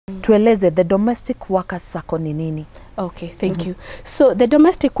Tueleze the Domestic Workers Sacco ni nini? Okay, thank you. So the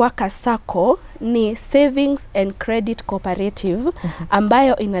Domestic Workers Sacco ni savings and credit cooperative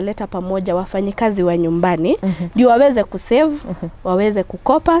ambayo inaleta pamoja wafanyikazi wa nyumbani ndio waweze kusave, waweze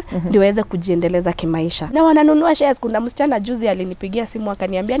kukopa, ndio waweze kujiendeleza kimaisha. Na wananunua shares. Kuna msichana juzi alinipigia simu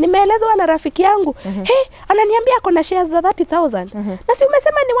akaniambia nimeelezwa na rafiki yangu. Hey, ananiambia ako na shares za 30,000. Na si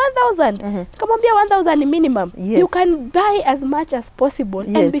umesema ni 1,000. Nikamwambia 1,000 ni minimum. You can buy as much as possible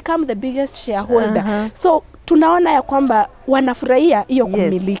and become the biggest shareholder. So tunaona ya kwamba wanafurahia hiyo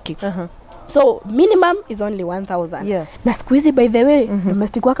kumiliki. So minimum is only 1,000. Na siku hizi by the way,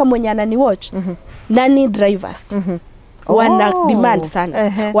 domestic worker mwenye anani watch, nani drivers. Wana demand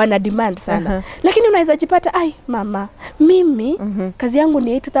sana. Wana demand sana. Lakini unaweza jipata, ai mama, mimi kazi yangu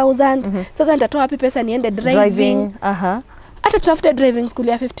ni 8,000. Sasa nitatoa wapi pesa niende driving? Hata tutafute driving school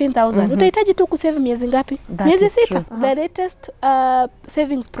ya 15,000. Utahitaji tu kusave miezi ngapi? Miezi 6. The latest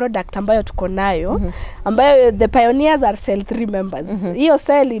savings product ambayo tuko nayo, ambayo the pioneers are cell 3 members. Hiyo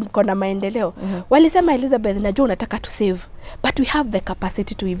cell iko na maendeleo. Walisema Elizabeth, najua unataka to save, but we have the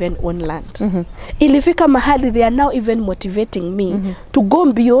capacity to even own land. Ilifika mahali they are now even motivating me to go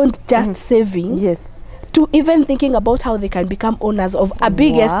beyond just saving. To even thinking about how they can become owners of a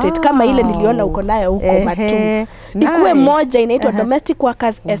big estate kama ile niliona uko nayo huko Matu. Ikuwe moja inaitwa Domestic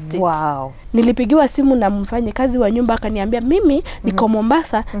Workers Estate. Nilipigiwa simu na mfanyikazi wa nyumba akaniambia mimi niko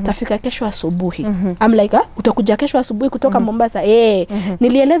Mombasa, tafika kesho asubuhi. I'm like, utakuja kesho asubuhi kutoka Mombasa?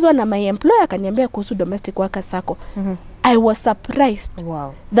 Nilielezwa na my employer akaniambia kuhusu Domestic Workers Sacco. I was surprised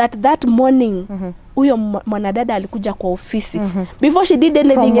that morning huyo mwanadada alikuja kwa ofisi before she did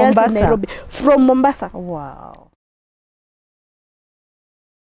anything else in Nairobi, from Mombasa.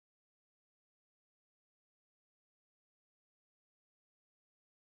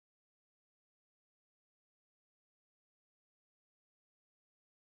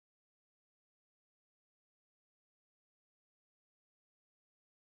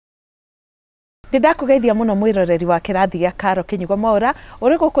 Ndidakugeithia muno mwiroreri wa kirathi gya Karo Kinyugo MWAURA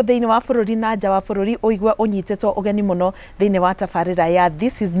uriko ku thiini wa bururi na nja wa bururi uigwe unyitetwo ugeni muno thiini wa tafarira ya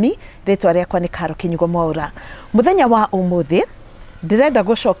This Is Me. Ritwa riakwa ni Karo Kinyugo MWAURA. Muthenya wa umuthi ndirenda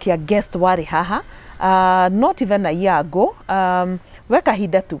gucokia guest wari haha not even a year ago, weka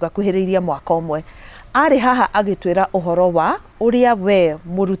hinda tu gakuhiriria mwaka umwe ari haha agitwira uhoro wa uria we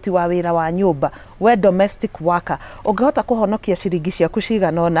muruti wa wira wa nyumba we domestic worker ungehota kuhonokia ciringi ciaku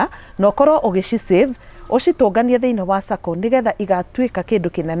ciganona na ukorwo ugicisave ucitunganie thiini wa sacco nigetha igatuika kindu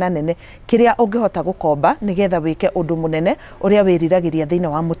kinene nene kiria ungehota gukomba nigetha wike undu munene uria wiriragiria thiini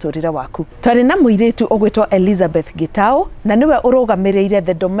wa muturire waku. Twari na muiritu ugwitwo Elizabeth Gitau na niwe urugamirire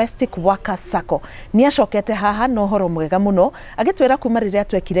the Domestic Workers Sacco. Ni acokete haha no horo mwega muno agitwira kuma riria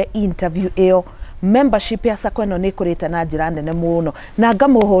twekire interview iyo membership ya sacco eno ni kurita na njira nene muno na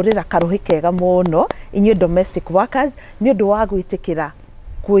ngamuhurira karuhi kega muno inyu domestic workers ni undu wa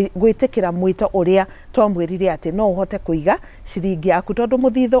gwitikira mwito uria twamwirire ati no uhote kuiga ciringi yaku tondu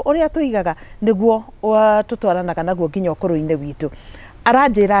muthitho uria tuigaga niguo tutwaranaga naguo nginya ukuru-ine witu.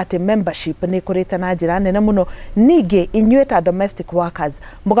 Aranjira ati membership ni kurita na njira nene muno ningi inyuĩ ta domestic workers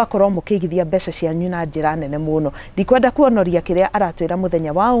mugakorwo mukigithia mbeca cianyu na njira nene muno. Ndikwenda kuonoria kiria aratwira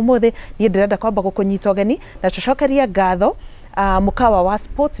muthenya wa umuthi ni ndirenda kwamba gukunyita ugeni na tucokeria ngatho mukawa wa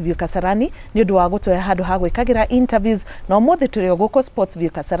Sportsview Kasarani ni undu wa gutwea handu ha gwikagira interviews na umuthi turi guko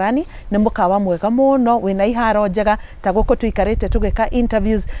Sportsview Kasarani ni mukawa mwega muno wina iharo njega ta guko tuikarite tugika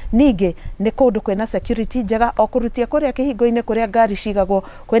interviews ningi ni kundu kwina security njega okurutia kuria kihingo-ine kuria ngari cigagwo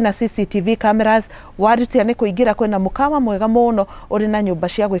kwina CCTV cameras warutia ni kuingira kwina mukawa mwega muno uri na nyumba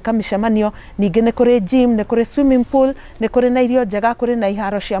cia gwika micemanio ningi ni kuri gym ni kuri swimming pool ni kuri na irio njega kuri na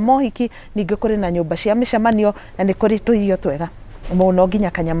iharo cia mohiki ningi kuri na nyumba cia micemanio na ni kuri tuirio twega muno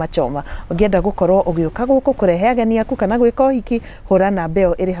nginya kanyama choma ungienda gukorwo ugiuka guku kurehe ageni aku kana gwika uhiki hura na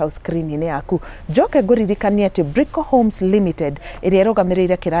mbeo iri house screen-ini yaku. Njoke nguririkanie ati Brico Homes Limited iri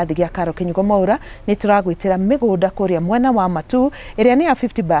rugamirire kirathi gya Karo Kinyugo MWAURA ni turagwitira migunda kuria mwena wa Matu iri ni ya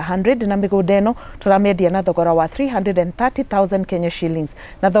 50 by 100 na migunda eno turamendia na thogora wa 330,000 Kenya shillings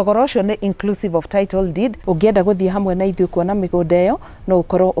na thogora ucio ni inclusive of title deed. Ungienda guthie hamwe na ithu kuona migunda iyo no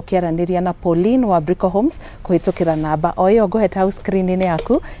ukorwo ukiaraniria na Pauline wa Brico Homes kuhitukira namba oyo nguheta screen-ini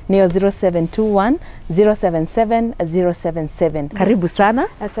yaku niyo 0721 077 077. Karibu sana.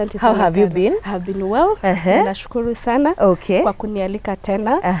 Asante sana. How have you been? I have been well. Nashukuru sana kwa kunialika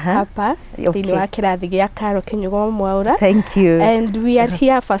tena hapa thiini wa kirathi gya Karo Kinyugo MWAURA. Thank you. And we are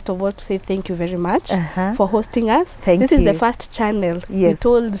here first of all to say thank you very much for hosting us. This is the first channel we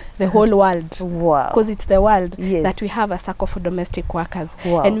told the whole world, because it's the world, that we have a sacco for domestic workers.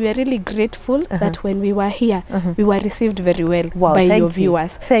 And we are really grateful that when we were here we were received very well. by your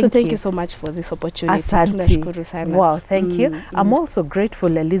viewers. So thank you so much for this opportunity. Tunashukuru sana. Wow, thank you. I'm also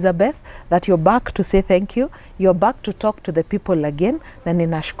grateful, Elizabeth, that you're back to say thank you. You're back to talk to the people again. Na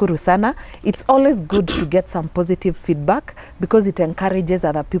ninashukuru sana. It's always good to get some positive feedback because it encourages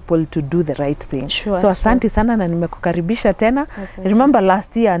other people to do the right thing. So asante sana na nimekukaribisha tena. Remember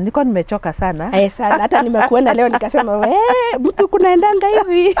last year nilikuwa nimechoka sana. Sana hata nimekuona leo nikasema mtu kunaendanga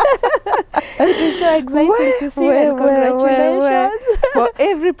hivi. It is so exciting to see you. Congratulations. For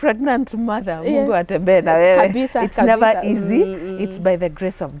every pregnant mother, Mungu atembee na wewe. It's never easy. It's by the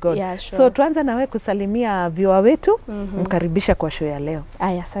grace of God. So tuanza na wewe kusalimia viewer wetu, mkaribisha kwa show ya leo.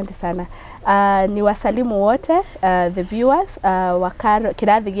 Asante sana. Ni wasalimu wote, the viewers wa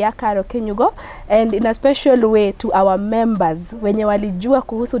Kirathi ya KINYUGO, and in a special way to our members wenye walijua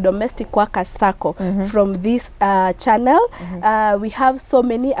kuhusu Domestic Workers Sacco from this channel. We have so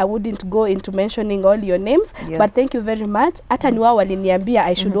many, I wouldn't go into mentioning all your names, but thank you very much. Hata ni wao waliniambia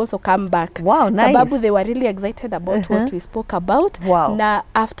I should also come back. Wow, nice. Sababu they were really excited about what we spoke about. Na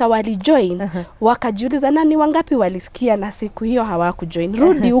after walijoin, wakajiuliza nani wangapi walisikia na siku hiyo hawakujoin.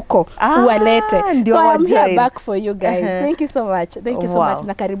 Rudi huko. Walete. So I'm here back for you guys. Thank you so much. Thank you so much.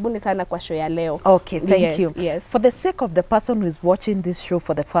 Na karibuni sana kwa show ya leo. Okay, thank you. For the sake of the person who is watching this show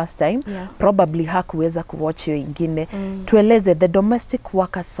for the first time, probably hakuweza kuwatch hiyo ingine. Tueleze the Domestic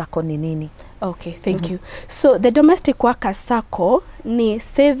Workers Sacco ni nini? Okay, thank you. So the Domestic Workers Sacco ni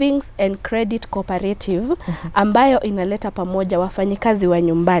savings and credit cooperative ambayo inaleta pamoja wafanyikazi wa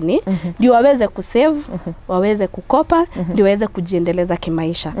nyumbani ndio waweze kusave, waweze kukopa, ndio waweze kujiendeleza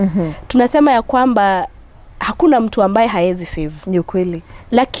kimaisha. Tunasema ya kwamba hakuna mtu ambaye haezi save. Ni ukweli.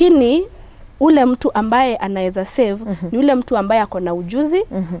 Lakini ule mtu ambaye anaweza save ni ule mtu ambaye ako na ujuzi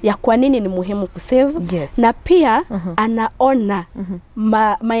ya kwa nini ni muhimu kusave na pia anaona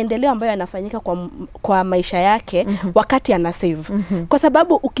maendeleo ambayo yanafanyika kwa maisha yake wakati ana save. Kwa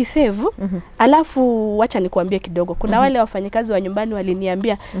sababu ukisave alafu wacha nikuambie kidogo, kuna wale wafanyikazi wa nyumbani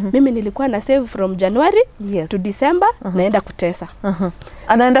waliniambia mimi nilikuwa na save from January to December naenda kutesa.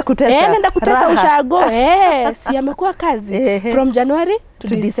 Anaenda kutesa. Anaenda kutesa ushago. Si amekuwa kazi from January to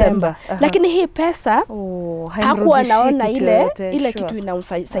December. Lakini hii pesa hakuwa anaona ile kitu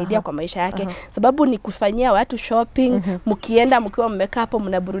inamsaidia kwa maisha yake. Sababu ni kufanyia watu shopping, mkienda mkiwa mmekaa hapo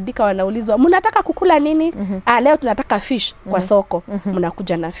mnaburudika, wanaulizwa mnataka kukula nini? Leo tunataka fish kwa soko.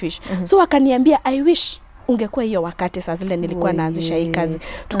 Mnakuja na fish. So wakaniambia I wish ungekuwa hiyo wakati saa zile nilikuwa naanzisha hii kazi.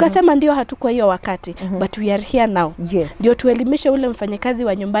 Tukasema ndio hatukuwa hiyo wakati, but we are here now. Ndio tuelimishe ule mfanyakazi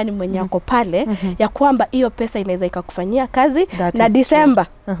wa nyumbani mwenye ako pale ya kwamba hiyo pesa inaweza ikakufanyia kazi na December.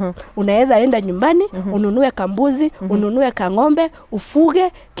 Unaweza enda nyumbani, ununue kambuzi, ununue kang'ombe,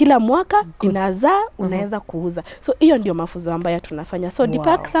 ufuge kila mwaka inazaa, unaweza kuuza. So hiyo ndio mafunzo ambayo tunafanya. So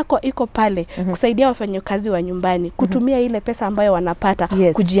Domestic Sacco iko pale kusaidia wafanyakazi wa nyumbani kutumia ile pesa ambayo wanapata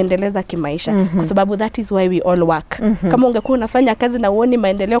kujiendeleza kimaisha. Kwa sababu that is why we all work. Kama ungekuwa unafanya kazi na uone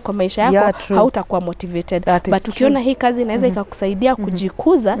maendeleo kwa maisha yako, hautakuwa motivated. But ukiona hii kazi inaweza ikakusaidia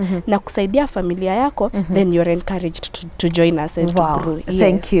kujikuza na kusaidia familia yako, then you're encouraged to join us and to grow.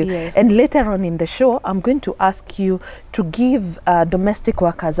 Thank you. And later on in the show, I'm going to ask you to give domestic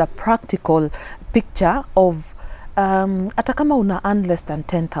workers a practical picture of hata kama una earn less than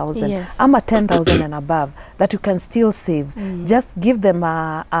 10,000 ama 10,000 and above that you can still save. Just give them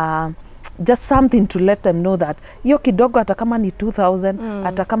just something to let them know that hiyo kidogo hata kama ni 2,000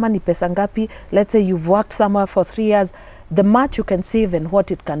 hata kama ni pesa ngapi, let's say you've worked somewhere for 3 years, the much you can save and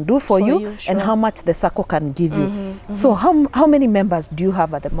what it can do for you and how much the Sacco can give you. So how many members do you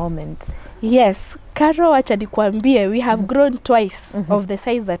have at the moment? Yes, Karo, acha nikwambie, we have grown twice of the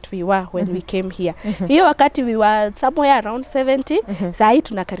size that we were when we came here. Hiyo wakati we were somewhere around 70, saa hii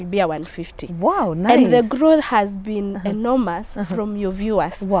tunakaribia 150. Wow, nice. And the growth has been enormous from your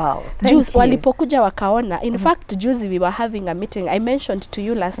viewers. Wow, thank you. Walipokuja wakaona, in fact, juzi we were having a meeting. I mentioned to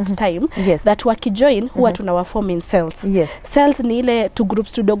you last time that wakijoin huwa tunawaform in cells. Cells ni ile two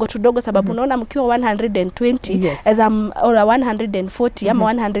groups tudogo sababu unaona mkiwa 120 as or 140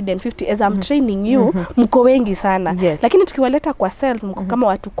 ama 150 as I'm training you, mko wengi sana. Lakini tukiwaleta kwa cells mko kama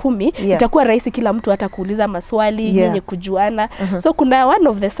watu 10, itakuwa rahisi kila mtu hata kuuliza maswali, yenye kujuana. So kuna one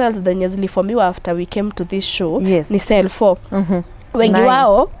of the cells zenye ziliformiwa after we came to this show, ni cell 4. wengi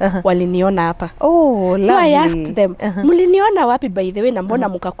wao waliniona hapa. So I asked them, mliniona wapi by the way na mbona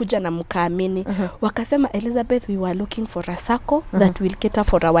mkakuja na mkaamini? Wakasema, Elizabeth, we were looking for a sacco that will cater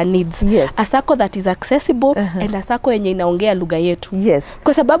for our needs. A sacco that is accessible and a sacco yenye inaongea lugha yetu.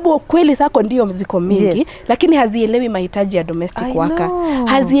 Kwa sababu kweli sacco ndio mziko mingi, lakini hazielewi mahitaji ya domestic worker.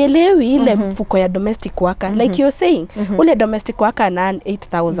 Hazielewi ile mfuko ya domestic worker. Like you're saying, ule domestic worker ana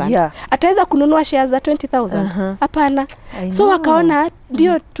 8,000. Ataweza kununua shares za 20,000? Hapana. So wakaona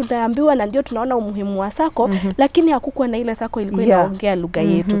ndio tunaambiwa na ndio tunaona umuhimu wa sacco, lakini hakukuwa na ile sacco ilikuwa inaongea lugha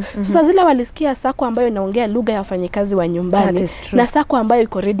yetu. Sasa zile walisikia sacco ambayo inaongea lugha ya wafanyikazi wa nyumbani na sacco ambayo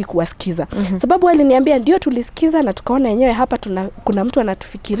iko ready kuwasikiza. Sababu waliniambia ndio tulisikiza na tukaona yenyewe hapa kuna mtu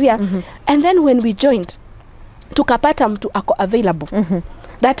anatufikiria, and then when we joined tukapata mtu ako available.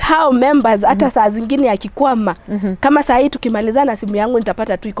 That how members hata saa zingine akikwama, kama saa hii tukimalizana simu yangu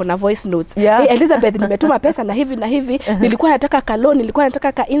nitapata tu iko na voice notes. Hey, Elizabeth, nimetuma pesa na hivi na hivi, nilikuwa nataka ka loan, nilikuwa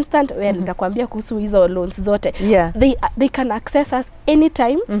nataka ka instant. Nitakwambia kuhusu hizo loans zote. They can access us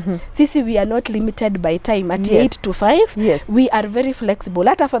anytime. Sisi we are not limited by time at 8 to 5. We are very flexible.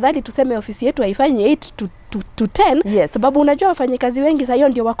 Hata afadhali tuseme ofisi yetu haifanyi 8 to 10, sababu unajua wafanyikazi wengi saa hiyo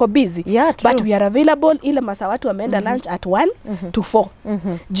ndio wako busy. But we are available ile masaa watu wameenda lunch at 1 to 4.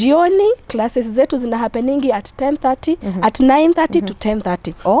 Jioni classes zetu zina happeningi at 10:30, at 9:30 to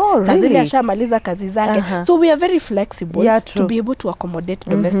 10:30. Sasa zile ashamaliza kazi zake. So we are very flexible to be able to accommodate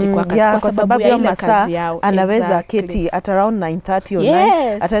domestic workers kwa sababu ya ile kazi yao. Anaweza keti at around 9:30 or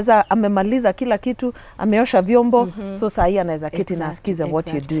 9. Ataweza amemaliza kila kitu, ameosha vyombo, so saa hii anaweza keti na asikize what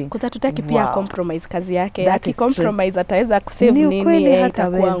you're doing. Kwa tutaki pia compromise kazi yake. Compromise ataweza kusave nini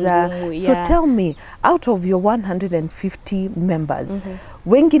hataweza. So tell me, out of your 150 members,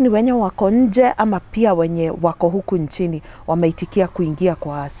 wengi ni wenye wako nje ama pia wenye wako huku nchini wameitikia kuingia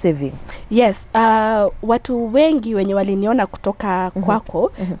kwa saving? Yes, watu wengi wenye waliniona kutoka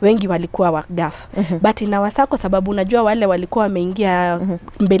kwako, wengi walikuwa wa GAF. But inawasako sababu unajua wale walikuwa wameingia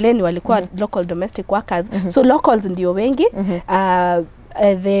mbeleni walikuwa local domestic workers. So locals ndio wengi.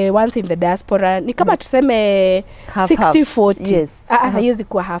 The ones in the diaspora ni kama tuseme 60-40. Haiwezi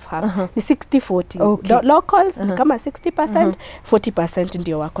kuwa half. Ni 60-40. Locals ni kama 60%, 40%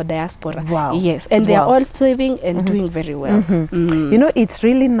 ndio wako diaspora. And they are all saving and doing very well. You know, it's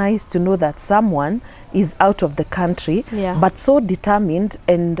really nice to know that someone is out of the country but so determined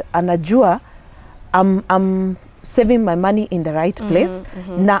and anajua I'm saving my money in the right place,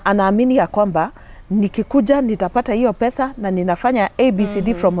 na anaamini ya kwamba nikikuja nitapata hiyo pesa na ninafanya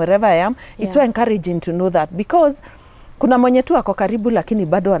ABCD from wherever I am. It's so encouraging to know that, because kuna mwenye tu ako karibu lakini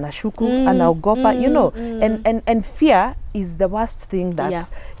bado anashuku, anaogopa, you know, and fear is the worst thing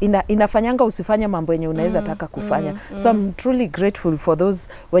that inafanyanga usifanye mambo yenye unaweza taka kufanya. So I'm truly grateful for those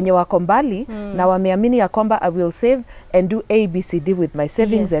wenye wako mbali na wameamini ya kwamba I will save and do ABCD with my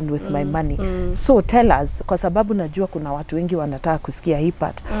savings and with my money. So tell us, kwa sababu najua kuna watu wengi wanataka kusikia hii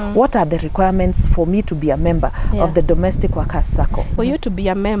part. What are the requirements for me to be a member of the Domestic Workers Sacco? For you to be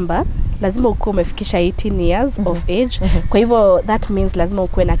a member, lazima ukuwe umefikisha 18 years of age. Kwa hivyo that means lazima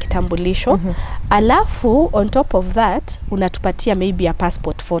ukuwe na kitambulisho. Alafu on top of that unatupatia maybe a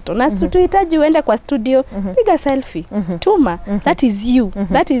passport photo. Na tuhitaji uende kwa studio, piga selfie, tuma. That is you.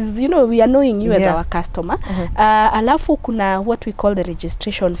 That is, you know, we are knowing you as our customer. Alafu kuna what we call the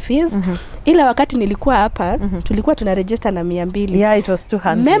registration fees. Ila wakati nilikuwa hapa, tulikuwa tunaregister na 200. It was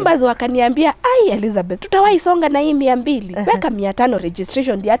 200. Members wakaniambia, ai Elizabeth, tutawahi songa na hii 200. Weka 500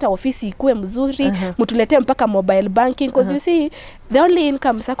 registration ndio hata ofisi ikuwe mzuri, mtuletee mpaka mobile banking, because you see the only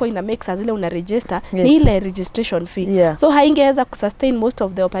income sako ina make saa zile una register ni ile registration fee. So haingeweza kusustain most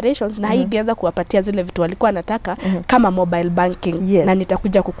of the operations na haingeweza kuwapatia zile vitu walikuwa wanataka kama mobile banking, na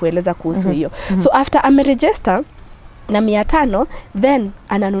nitakuja kukueleza kuhusu hiyo. So after ameregister na 500, then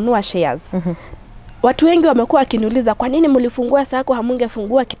ananunua shares. Watu wengi wamekuwa wakiniuliza kwa nini mlifungua sako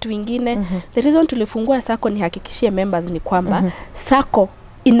hamungefungua kitu kingine? The reason tulifungua sako ni hakikishie members ni kwamba sako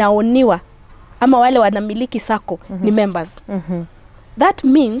inaoniwa ama wale wanamiliki sako ni members. That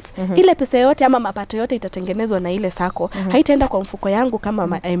means ile pesa yote ama mapato yote itatengenezwa na ile sako. Haitaenda kwa mfuko yangu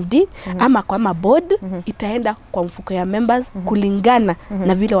kama MD ama kama board, itaenda kwa mfuko ya members kulingana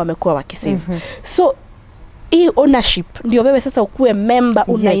na vile wamekuwa wakisave. So hii ownership ndio wewe sasa ukuwe member,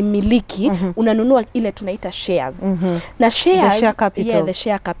 unaimiliki, unanunua ile tunaita shares. Na shares, the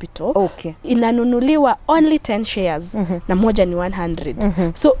share capital inanunuliwa only 10 shares na moja ni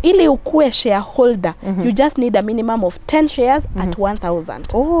 100. So ili ukuwe shareholder, you just need a minimum of 10 shares at 1,000.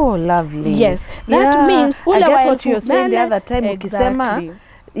 Oh, lovely. Yes, that means I get what you're saying the other time. Ukisema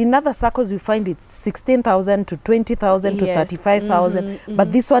In other circles you find it's 16,000 to 20,000 to 35,000,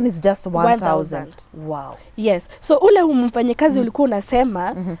 but this one is just 1,000. Wow. Yes. So ule mfanyikazi ulikuwa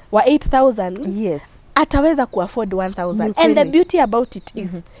unasema wa 8,000. Yes. Ataweza ku afford 1,000. And the beauty about it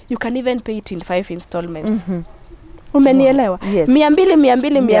is you can even pay it in 5 installments. Umenielewa? Yes.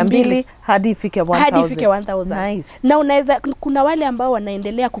 200 hadi ifike 1,000. Hadi ifike 1,000. Nice. Na unaweza, kuna wale ambao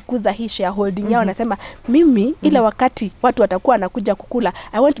wanaendelea kukuza hii shareholding yao, wanasema mimi ile wakati watu watakuwa wanakuja kukula,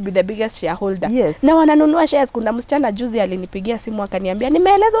 I want to be the biggest shareholder. Yes. Na wananunua shares. Kuna msichana juzi alinipigia simu akaniambia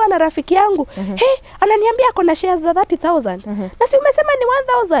nimeelezwa na rafiki yangu, hey, ananiambia ako na shares za 30,000. Na si umesema ni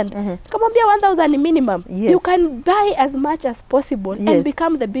 1,000. Nikamwambia 1,000 ni minimum. Yes. You can buy as much as possible and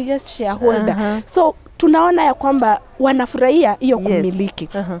become the biggest shareholder. So tunaona ya kwamba wanafurahia hiyo kumiliki.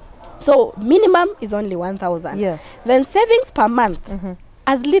 So minimum is only 1,000. Then savings per month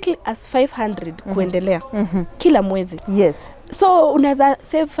as little as 500 kuendelea kila mwezi. Yes. So unaweza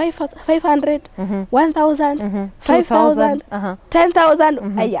save 500, 1,000, 5,000, 10,000.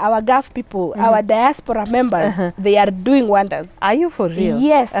 Our GAF people, our diaspora members, they are doing wonders. Are you for real?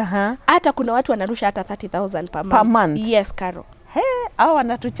 Yes. Hata kuna watu wanarusha hata 30,000 per month. Yes, Karo. Hey, au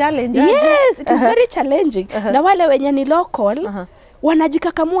wanatu challenge. Yes, it is very challenging. Na wale wenye ni local,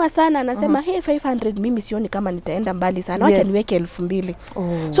 wanajikakamua sana, anasema hey, 500 mimi sioni kama nitaenda mbali sana, acha niweke 2,000.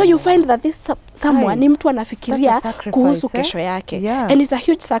 So you find that this someone ni mtu anafikiria kuhusu kesho yake. And it's a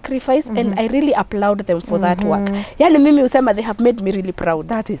huge sacrifice and I really applaud them for that work. Yani mimi usema they have made me really proud.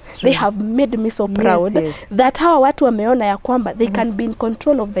 That is true. They have made me so proud that hawa watu wameona ya kwamba they can be in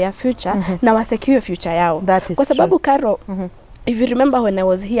control of their future na wasecure future yao. Kwa sababu Karo, if you remember when I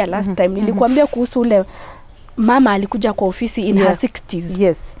was here last time, nilikuambia kuhusu ule mama alikuja kwa ofisi in her 60s.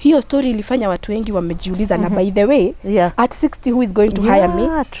 Yes. Hiyo story ilifanya watu wengi wamejiuliza na by the way, at 60 who is going to hire me?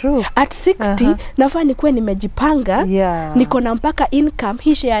 True. At 60 nafaa nikuwe nimejipanga, niko na mpaka income,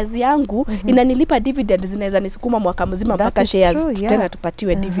 hii shares yangu inanilipa dividend, zinaweza nisukuma mwaka mzima mpaka shares tena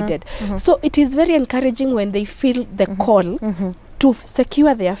tupatiwe dividend. So it is very encouraging when they feel the call to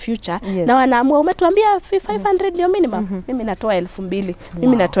secure their future. Na wanaamua umetuambia 500 ndio minimum, mimi natoa 2,000,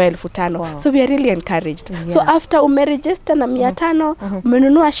 mimi natoa 5,000. So we are really encouraged. So after umeregister na 500,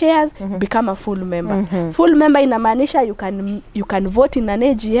 umenunua shares, become a full member. Full member inamaanisha you can vote in an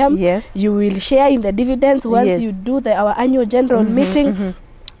AGM, you will share in the dividends once you do our annual general meeting.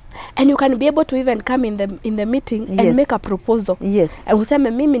 And you can be able to even come in the meeting and make a proposal. And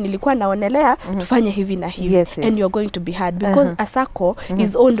useme mimi nilikuwa naonelea tufanye hivi na hivi. And you're going to be heard because a SACCO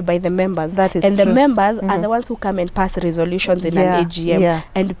is owned by the members. And the members are the ones who come and pass resolutions in an AGM.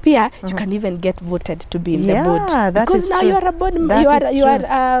 And pia you can even get voted to be in the board. Because now you are a board, you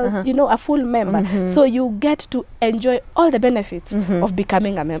are you know, a full member. So you get to enjoy all the benefits of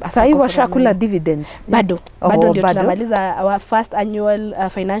becoming a member. Sasa washakula dividends. Bado ndio tunamaliza our first annual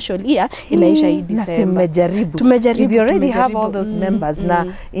financial year inaisha hii December. Tumejaribu. If you already have all those members now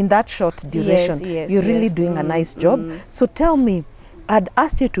in that short duration, you're really doing a nice job. So tell me, I'd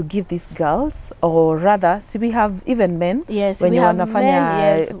asked you to give these girls, or rather, see, we have even men when you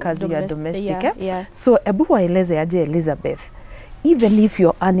wanafanya kazi ya domestic. So ebu waeleze aje Elizabeth, even if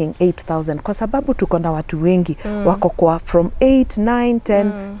you're earning 8,000, kwa sababu tuko na watu wengi wako kwa from 8, 9,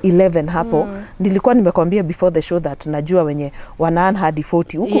 10, 11 hapo. Nilikuwa nimekwambia before the show that najua wenye wana earn hadi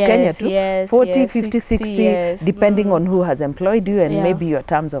 40 huku Kenya tu, 40, 50, 60 depending on who has employed you and maybe your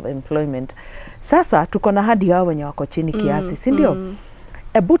terms of employment. Sasa tuko na hadi hao wenye wako chini kiasi, si ndio?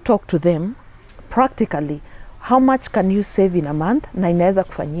 Ebu talk to them practically. How much can you save in a month na inaweza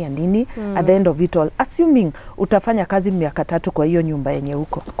kufanyia nini at the end of it all, assuming utafanya kazi miaka 3 kwa hiyo nyumba yenye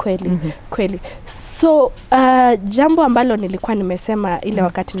huko. Kweli. So jambo ambalo nilikuwa nimesema ile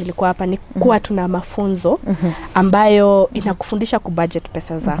wakati nilikuwa hapa ni kuwa tuna mafunzo ambayo inakufundisha kubudget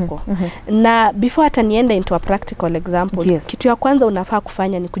pesa zako. Na before hata niende into a practical example, kitu ya kwanza unafaa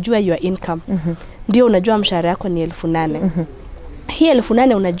kufanya ni kujua your income. Ndio unajua mshahara yako ni 8,000. Hii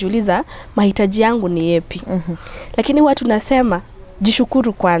 8,000 unajiuliza mahitaji yangu ni yepi. Lakini watu nasema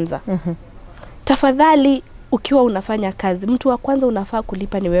jishukuru kwanza. Tafadhali ukiwa unafanya kazi, mtu wa kwanza unafaa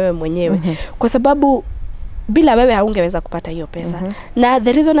kulipa ni wewe mwenyewe. Kwa sababu bila wewe haungeweza kupata hiyo pesa. Na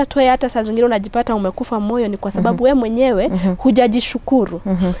the reason atoe hata saa zingine unajipata umekufa moyo ni kwa sababu wewe mwenyewe hujajishukuru.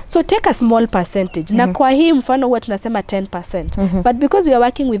 So take a small percentage. Na kwa hii mfano huwa tunasema 10%. But because we are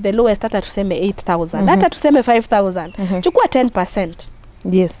working with the lowest, hata tuseme 8,000, hata tuseme 5,000, chukua 10%.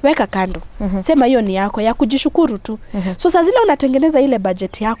 Weka kando. Sema hiyo ni yako ya kujishukuru tu. So saa zile unatengeneza ile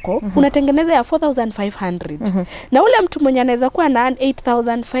budget yako, unatengeneza ya 4,500. Na ule mtu mwenye anaweza kuwa na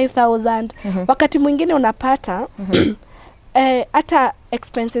 8,000, 5,000, wakati mwingine unapata hata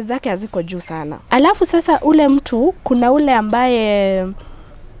expenses zake haziko juu sana. Alafu sasa ule mtu, kuna ule ambaye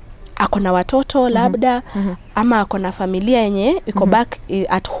akona watoto labda ama akona familia yenye iko back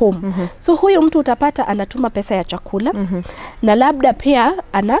at home. So huyo mtu utapata anatuma pesa ya chakula na labda pia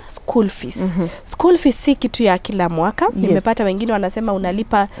ana school fees. School fees si kitu ya kila mwaka. Nimepata wengine wanasema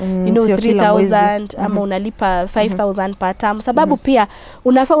unalipa 3,000 ama unalipa 5,000 per term, sababu pia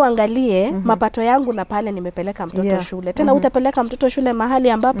unafaa uangalie mapato yangu na pale nimepeleka mtoto shule. Tena utapeleka mtoto shule mahali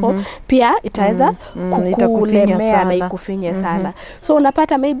ambapo pia itaweza kukulemea na ikufinye sana. So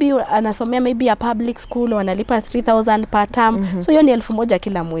unapata maybe anasomea maybe a public school wanalipa 3,000 per term. So hiyo ni 1,000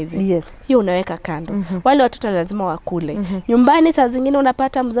 kila mwezi. Hiyo unaweka kando. Wale watoto lazima wakule. Nyumbani saa zingine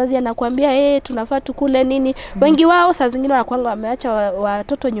unapata mzazi anakuambia tunafaa tukule nini. Wengi wao saa zingine wanakuanga wameacha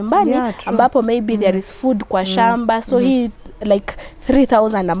watoto nyumbani ambapo maybe there is food kwa shamba. So hii like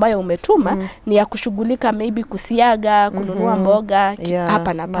 3,000 ambayo umetuma ni ya kushughulika maybe kusiaga, kununua mboga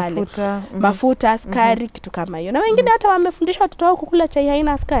hapa na pale. Mafuta, sukari, kitu kama hiyo. Na wengine hata wamefundishwa watoto wao kukula chai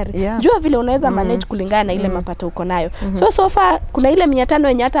haina sukari. Jua vile unaweza manage kulingana na ile mapato uko nayo. So far kuna ile 500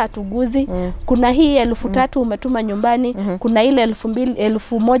 yenye hata hatuguzi, kuna hii 3,000 umetuma nyumbani, kuna ile 2,000,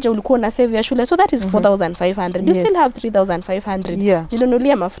 1,000 ulikuwa na save ya shule. So that is 4,500. You still have 3,500.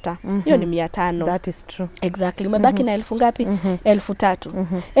 Jinunulie mafuta. Hiyo ni 500. That is true. Exactly. Umebaki na 1,000 ngapi? 3,000.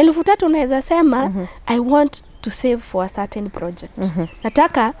 3,000 unaweza sema I want to save for a certain project.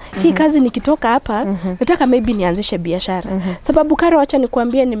 Nataka hii kazi nikitoka hapa, nataka maybe nianzishe biashara. Sababu Karo, acha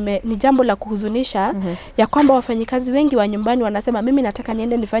nikuambie ni jambo la kuhuzunisha ya kwamba wafanyikazi wengi wa nyumbani wanasema mimi nataka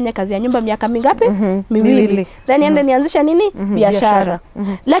niende nifanye kazi ya nyumba miaka mingapi? 2. Then niende nianzishe nini? Biashara.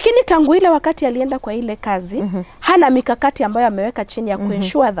 Lakini tangu ile wakati alienda kwa ile kazi, hana mikakati ambayo ameweka chini ya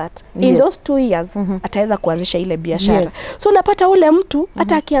kuensure that in those 2 years ataweza kuanzisha ile biashara. So unapata ule mtu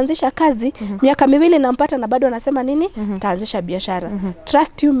hata akianzisha kazi miaka 2 nampata na bado anasema nini? Taanzisha biashara.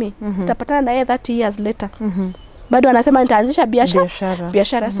 Trust you me. Utapatana na yeye 30 years later. Bado anasema nitaanzisha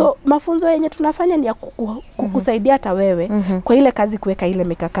biashara. So mafunzo yenye tunafanya ni ya kukusaidia hata wewe kwa ile kazi kuweka ile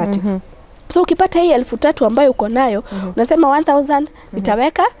mikakati. So ukipata hii 3,000 ambayo uko nayo, unasema 1,000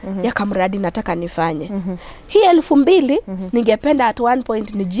 nitaweka ya kamradi nataka nifanye. Hii 2,000 ningependa at one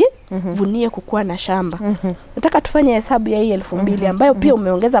point vunie kukua na shamba. Nataka tufanye hesabu ya hii 2,000 ambayo pia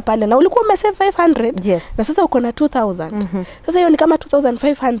umeongeza pale na ulikuwa umesave 500 na sasa uko na 2,000. Sasa hiyo ni kama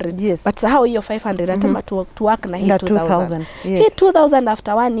 2,500. But sahau hiyo 500 nataka tu work na hii 2,000. Hii 2,000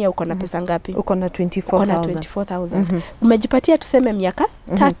 after 1 year uko na pesa ngapi? Uko na 24,000. Umejipatia tuseme miaka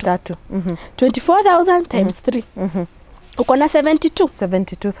 3. 24,000 times 3. Uko na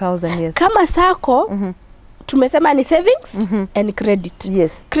 72,000. Yes. Kama sako tumesema ni savings and credit.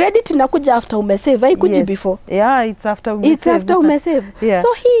 Credit inakuja after umesave, haikuji before. It's after umesave. It's after umesave. So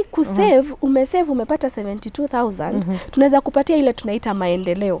hii kusave, umesave umepata 72,000, tunaweza kupatia ile tunaita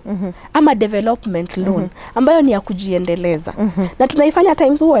maendeleo ama development loan ambayo ni ya kujiendeleza. Na tunaifanya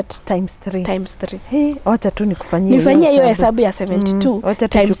times what? Times 3. Times 3. Acha tu nikufanyie. Nifanyie hiyo hesabu ya 72 acha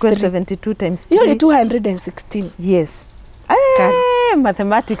tuchukue 72 times 3. Hiyo ni 216. Yes.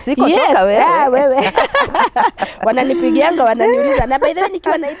 Mathematics iko toka wewe. Wananipigianga wananiuliza na by the way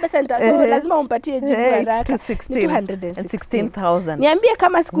nikiwa na hii pesa so lazima umpatie jibu haraka. 216,000. Niambie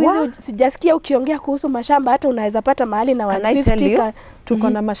kama siku hizi sijasikia ukiongea kuhusu mashamba, hata unaweza pata mahali na 150. Tuko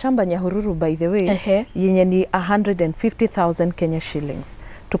na mashamba Nyahururu by the way yenye ni 150,000 Kenya shillings.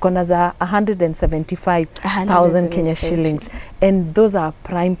 Tuko na za 175,000 Kenya shillings. And those are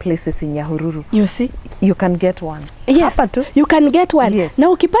prime places in Nyahururu. You see? You can get one. Yes, you can get one. Na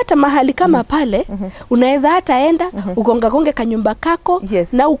ukipata mahali kama pale, unaweza hata enda, ugonga kanyumba kako,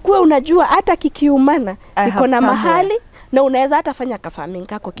 na ukue unajua hata kikiumana, iko na mahali, na unaweza hata fanya kafarming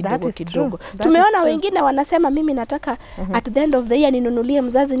kako kidogo. Tumeona wengine wanasema mimi nataka at the end of the year ninunulie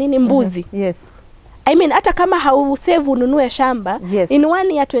mzazi nini mbuzi. I mean hata kama hausave ununue shamba in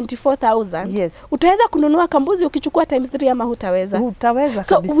 1 year 24,000 utaweza kununua kambuzi ukichukua times 3 ama hutaweza.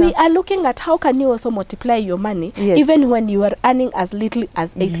 So we are looking at how can you also multiply your money even when you are earning as little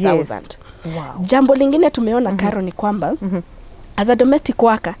as 8,000. Jambo lingine tumeona Karo ni kwamba as a domestic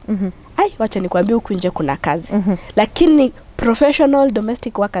worker wacha nikwambie huku nje kuna kazi lakini professional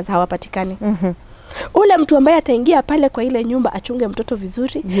domestic workers hawapatikani. Ule mtu ambaye ataingia pale kwa ile nyumba achunge mtoto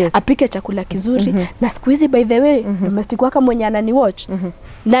vizuri, apike chakula kizuri, na siku hizi by the way domestic worker mwenye anani watch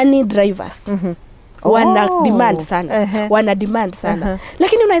nani drivers wana demand sana. Wana demand sana.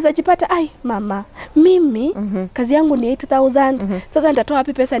 Lakini unaweza jipata mama mimi kazi yangu ni 8,000 sasa nitatoa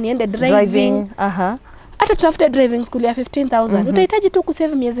wapi pesa niende driving? Hata tutafute driving school ya 15,000. Utahitaji tu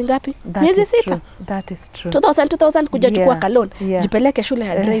kusave miezi ngapi? Miezi 6. That is true. 2000 kuja chukua kalon. Jipeleke shule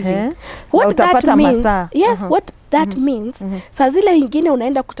ya driving. What that means? Yes, what that means, saa zile ingine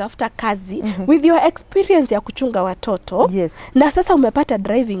unaenda kutafuta kazi with your experience ya kuchunga watoto. Yes. Na sasa umepata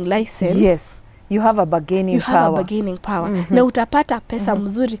driving license. Yes. You have a bargaining power. Na utapata pesa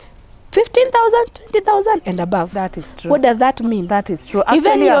mzuri. 15,000, 20,000 and above. That is true. What does that mean? That is true.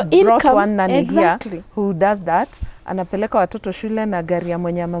 Even Actually, your I brought income, one nanny here who does that. Anapeleka watoto shule na gari ya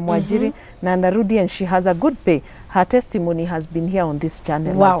mwenye amemwajiri na anarudi and she has a good pay. Her testimony has been here on this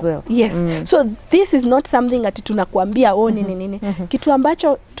channel as well. Yes. So this is not something ati tunakuambia nini. Kitu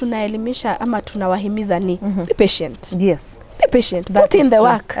ambacho tunaelimisha ama tunawahimiza ni be patient. Yes. Be patient. Put in the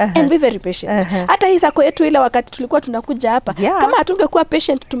work and be very patient. Hata hii sako yetu ile wakati tulikuwa tunakuja hapa, kama hatungekuwa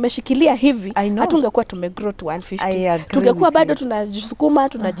patient tumeshikilia hivi, hatungekuwa tumegrow to 150. Tungekuwa bado tunajisukuma,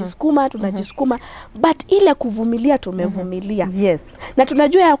 but ile kuvumilia tumevumilia. Yes. Na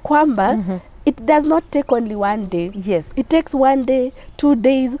tunajua ya kwamba it does not take only one day. Yes. It takes 1 day, 2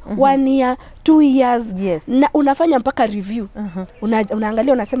 days, 1 year, 2 years. Yes. Na unafanya mpaka review.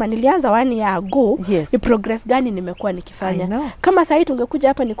 Unaangalia unasema nilianza 1 year ago, ni progress gani nimekuwa nikifanya. Kama sasa tungekuja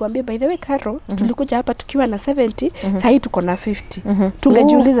hapa nikwambie by the way Carol, tulikuja hapa tukiwa na 70, sasa tuko na 50.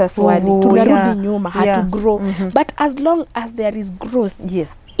 Tungejiuliza swali, tungerudi nyuma, hatu grow. But as long as there is growth,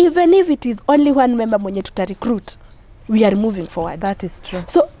 even if it is only one member mwenye tuta-recruit, we are moving forward. That is true.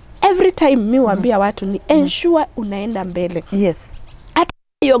 So every time mi waambia watu ni ensure unaenda mbele. Yes.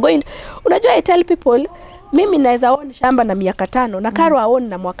 You're going, unajua I tell people, mimi naweza own shamba na miaka 5 na Karo aone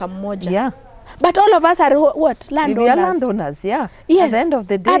na mwaka mmoja. Yeah. But all of us are what? Landowners. We are landowners, yeah. Yes. At the end of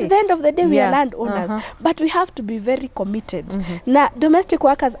the day. At the end of the day, we are landowners. But we have to be very committed. Now, domestic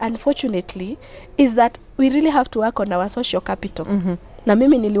workers, unfortunately, is that we really have to work on our social capital. Na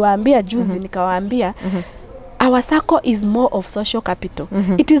mimi niliwaambia juzi, nikawaambia, our circle is more of social capital.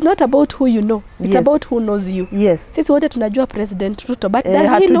 It is not about who you know. It's about who knows you. Yes. Sisi wote tunajua President Ruto, but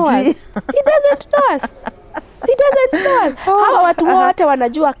does he know us? He doesn't know us. He doesn't know us. Hawa watu wote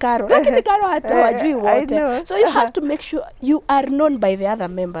wanajua Karo, lakini Karo hata wajui wote. So you have to make sure you are known by the other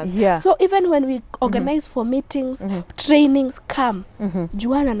members. So even when we organize for meetings, trainings, come,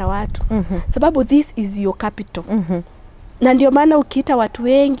 juana na watu. Sababu this is your capital. Na ndio maana ukiita watu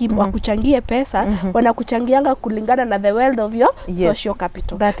wengi wakuchangie pesa, wanakuchangianga kulingana na the wealth of your social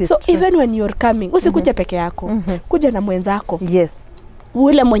capital. So true. Even when you're coming, usikuje peke yako, kuja na mwenzako. Yes.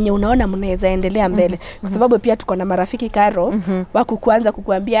 Ule mwenye unaona mnaweza endelea mbele. Kwa sababu pia tuko na marafiki Karo, waku kuanza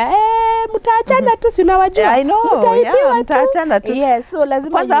kukuambia mtaachana tu, si unawajua. I know, mtaachana tu. Yes, so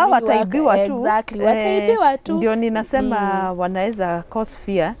lazima kwanza hao wataibiwa tu. Exactly, wataibiwa tu. Ndio ninasema wanaweza cause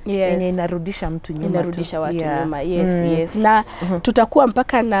fear yenye inarudisha mtu nyuma. Inarudisha watu nyuma. Yes, yes. Na tutakuwa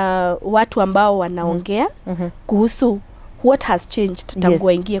mpaka na watu ambao wanaongea kuhusu what has changed tangu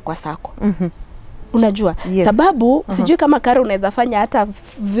waingie kwa sako. Unajua, sababu sijui kama Karo unaweza fanya hata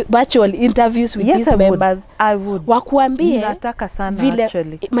virtual interviews with these members. I would. Wakuambie nataka sana vile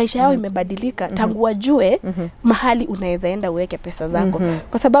actually maisha yao imebadilika tangu wajue mahali unaweza enda uweke pesa zako.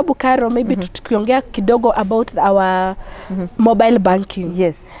 Kwa sababu Karo, maybe tukiongea kidogo about our mobile banking.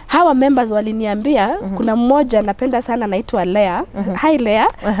 Yes. Hawa members waliniambia kuna mmoja napenda sana anaitwa Lea. Hi Lea,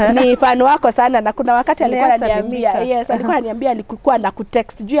 ni fan wako sana na kuna wakati alikuwa ananiambia, alikuwa ananiambia alikuwa na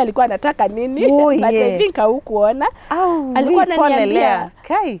kutext juu alikuwa anataka nini. But I think haukuona. Alikuwa ananiambia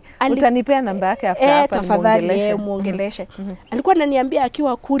Kai, utanipea namba yake after hapa tafadhali muongeleshe. Alikuwa ananiambia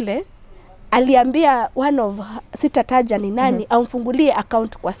akiwa kule, aliambia one of sitataja ni nani amfungulie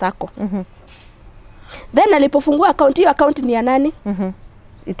account kwa sako. Then alipofungua account, hiyo account ni ya nani?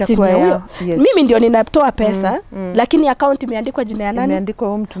 Itakuwa ya mimi ndio ninatoa pesa, lakini account imeandikwa jina ya nani?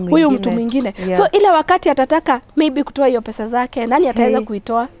 Imeandikwa huyo mtu mwingine. So ile wakati atataka maybe kutoa hiyo pesa zake, nani ataweza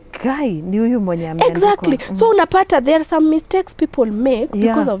kuitoa? Guy, ni huyu mwenye ameandikwa. Exactly. So unapata there are some mistakes people make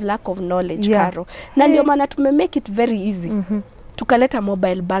because of lack of knowledge, Karo. Na ndio maana make it very easy. Tukaleta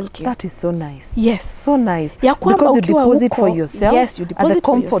mobile banking. That is so nice. Yes. So nice. Because you deposit for yourself. Yes, you deposit at the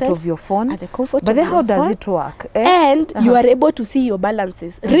comfort for yourself, of your phone. At the comfort but of then your how does phone, it work? And you are able to see your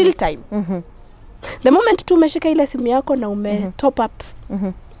balances real time. The moment tu umeshika ile simu yako na top up,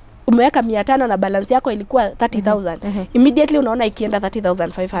 umeweka 500 na balance yako ilikuwa 30,000. Immediately unaona ikienda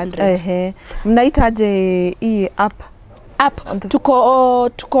 30,500. Mnaitaje hii app?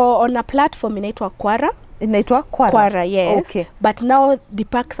 Tuko on a platform inaitwa KIRATHI. Inaitwa KIRATHI. KIRATHI, yes. Okay. But now the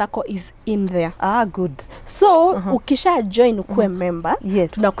Park Sacco is in there. Ah, good. So, ukisha join ukuwe member,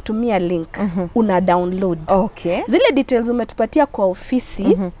 Yes. tunakutumia link, una download. Okay. Zile details umetupatia kwa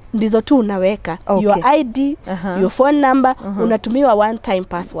ofisi, ndizo tu unaweka. Okay. Your ID, your phone number, unatumiwa one time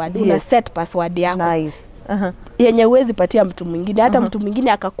password, Yes. una set password yako. Nice. Yenye uwezi patia mtu mwingine, hata mtu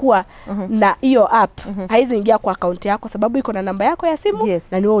mwingine akakuwa na hiyo app, haizi ingia kwa account yako sababu iko na namba yako ya simu, Yes.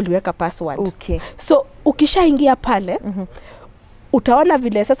 na niwe uliweka password. Okay. So, ukishaingia pale, utaona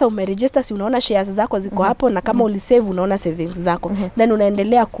vile sasa umeregister, si unaona shares zako ziko hapo, na kama ulisave unaona savings zako. Then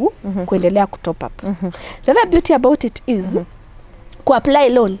unaendelea kuendelea kutop up. The other beauty about it is ku apply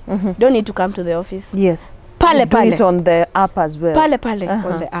loan, don't need to come to the office. Yes. Pale Do it on the app as well. Pale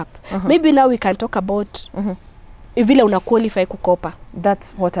on the app. Maybe now we can talk about vile una qualify kukopa.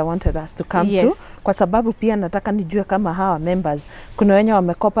 That's what I wanted us to come Yes. to. Kwa sababu pia nataka nijue kama hawa members, kuna wenye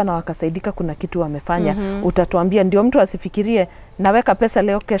wamekopa na wakasaidika, kuna kitu wamefanya. Utatuambia, ndio mtu asifikirie naweka pesa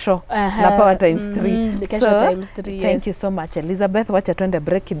leo, kesho na power times 3. Kesho times 3, yes. Thank you so much Elizabeth. Wacha twende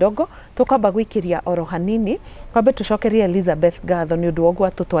break kidogo, tukaba gwikiria oro hanini, kwabe tucokerie Elizabeth gatho ni undu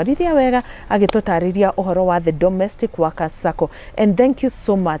ogwa tutwarithia wega agitutariria uhoro wa the Domestic Workers Sacco. And thank you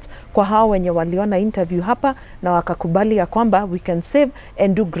so much kwa hao wenye waliona interview hapa na wakakubali ya kwamba we can save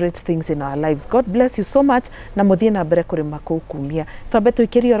and do great things in our lives. God bless you so much, na muthie na mbere kurima kukumia. Twabe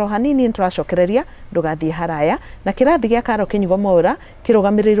tuikirie oro hanini, nituracokereria ndugathie haraya. Na kirathi gia Karo KINYUGO MWAURA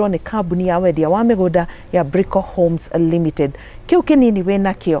kirugamirirwo ni kambuni ya wendia wa migunda ya Brico Homes Limited. Kiu kinini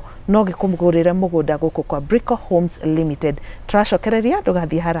wina kio no gikumugurire mugunda guku kwa Brico Homes Limited. Turacokereria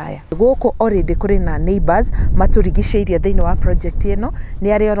ndugathie haraya. Guku already kuri na neighbors maturigiceirie thiini wa project ino,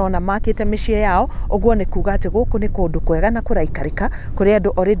 ni ari orona makite micie yao, ogwo ni kuga ati guku ni kundu kwega na kuraikarika, kuri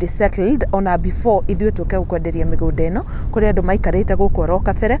andu already settled ona before ithue tuke gukwenderia migunda ino, kuri andu maikarite guku ro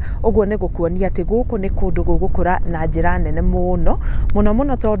kabere. Ogwo ni gukuonia ati guku ni kundu gugukura na njira nene muno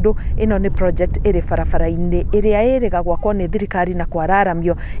tondu ino ni project iri barabara-ini iria iriga gwakwo ni thirikari na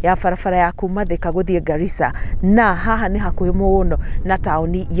kwararamio ya barabara ya kuma Thika guthie Garissa, na haha ni hakuhi muno na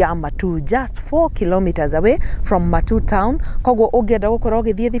tauni ya Matu, just 4 kilometers away from Matu town. Koguo ungienda gukorwo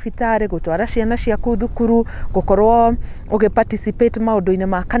ugithie thibitari, gutwara ciana ciaku thukuru, gukorwo ugiparticipate maundu-ini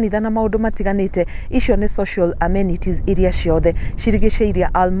ma kanitha na maundu matiganite, icio ni social amenities iria ciothe cirigiceirie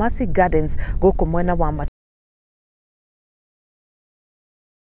Almasi Gardens guku mwena wa Matu.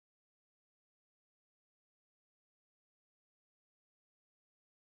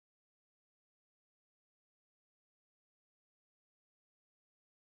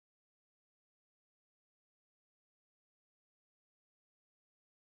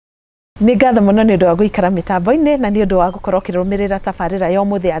 Ni ngatho muno ni undu wa guikara mitambo-ini na ni undu wa gukorwo kirumirira tabarira ya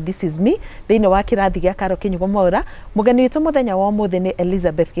umuthi ya This Is Me thiini wa kirathi gia Karo KINYUGO MWAURA. Mugeni witu muthenya wa umuthi ni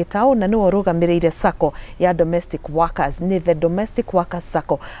Elizabeth Gitau, na niwe urugamiririre Sacco ya Domestic Workers, ni the Domestic Workers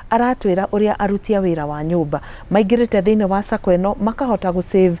Sacco. Aratwira uria arutia wira wa nyumba maingirite thiini wa Sacco ino makahota gu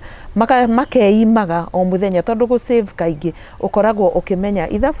save makeimaga o muthenya, tondu gu save kaingi ukoragwo ukimenya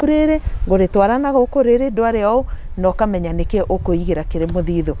ithabu riri nguritwarana guku riri ndwari o no kamenya niki ukuigira kiri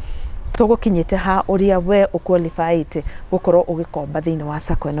muthithu. Tugukinyite ha uria we uqualified gukorwo ugikomba thiini wa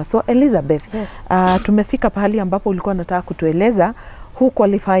Sacco ino. So Elizabeth, yes. Tumefika pahali ambapo ulikuwa unataka kutueleza who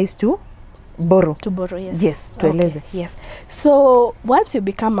qualifies to borrow. To borrow, yes. Yes, tueleze. Okay, yes. So once you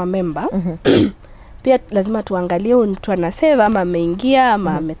become a member, pia lazima tuangalie mtu ana save ama ameingia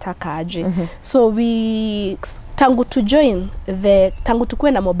ama ametaka aje. So tangu to join tangu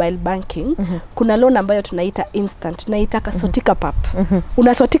tukue na mobile banking, kuna loan ambayo tunaita instant, tunaita sotika pap.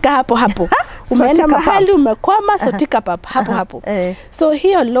 Unasotika hapo umeenda mahali umekwama, sotika pap hapo. So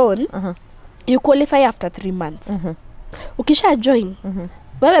hiyo loan you qualify after 3 months. Ukisha join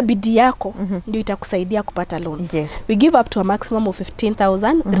wewe bidii yako ndio itakusaidia kupata loan. Yes. We give up to a maximum of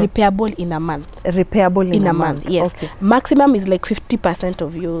 15,000 repayable in a month. Repayable in a month. Yes. Okay. Maximum is like 50%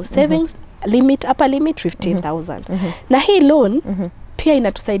 of your savings. Upper limit 15,000. Na hii loan pia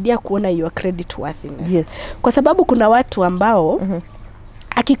inatusaidia kuona your credit worthiness. Yes. Kwa sababu kuna watu ambao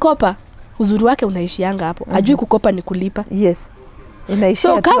akikopa uzuri wake unaishianga hapo. Ajui kukopa ni kulipa. Yes.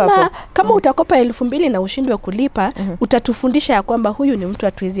 So kama utakopa 2,000 na ushindwe kulipa, utatufundisha ya kwamba huyu ni mtu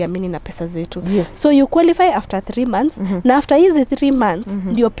hatuwezi amini na pesa zetu. Yes. So you qualify after 3 months, na after hizi 3 months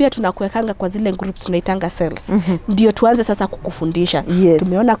ndio pia tunakuwekanga kwa zile groups tunaitanga cells. Ndio tuanze sasa kukufundisha. Yes.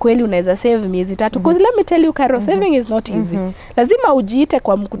 Tumeona kweli unaweza save miezi 3. Because let me tell you, Karo, saving is not easy. Lazima ujiite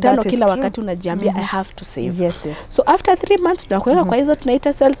kwa mkutano kila wakati unajiambia I have to save. Yes, yes. So after 3 months tunakuweka kwa hizo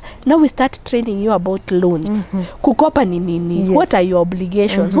tunaita cells. Now we start training you about loans. Kukopa ni nini? Yes. What are your your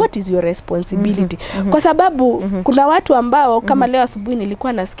obligations, what is your responsibility. Kwa sababu kuna watu ambao kama leo asubuhi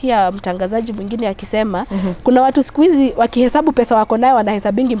nilikuwa nasikia mtangazaji mwingine akisema kuna watu siku hizi wakihesabu pesa wako nayo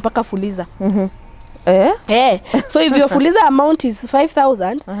wanahesabingi mpaka fuliza. So if your fuliza amount is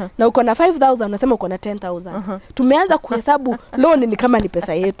 5,000 na uko na 5,000 unasema uko na 10,000. Tumeanza kuhesabu loan ni kama ni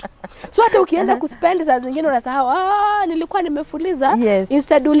pesa yetu. So hata ukienda kuspend saa zingine unasahau nilikuwa nimefuliza,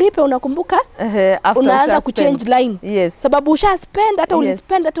 instead ulipe unakumbuka unaanza kuchange line. Sababu usha spend hata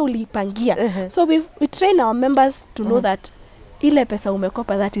ulispend hata ulipangia. So we train our members to know that ile pesa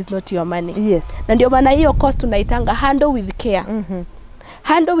umekopa that is not your money. Na ndio maana hiyo cost tunaitanga handle with care.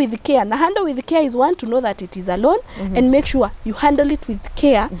 Handle with care. Na handle with care is one, to know that it is a loan and make sure you handle it with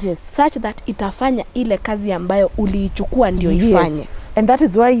care such that itafanya ile kazi ambayo uliichukua ndio ifanye. And that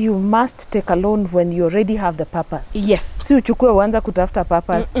is why you must take a loan when you already have the purpose. Si uchukue uanza kutafuta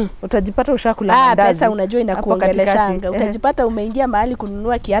purpose. Utajipata ushakula mandazi. Pesa unajua inakuongeleshanga. Utajipata umeingia mahali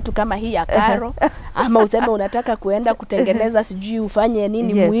kununua kiatu kama hii ya karo ama useme unataka kuenda kutengeneza sijui ufanye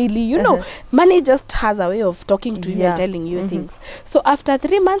nini mwili. You know, money just has a way of talking to you and telling you things. So after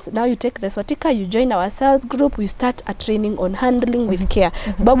 3 months now you take the Sotika, you join our sales group, we start a training on handling with care.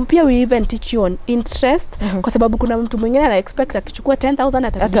 Sababu pia we even teach you on interest kwa sababu kuna mtu mwingine ana expect akichukua 10,000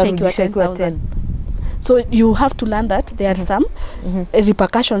 atarudisha ikiwa 10,000. So you have to learn that there are some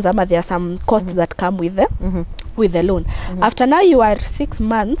repercussions ama there are some costs that come with the loan. After now you are 6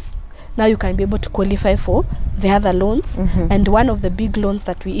 months, now you can be able to qualify for the other loans. And one of the big loans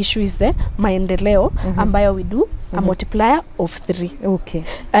that we issue is the Maendeleo, ambayo we do a multiplier of 3.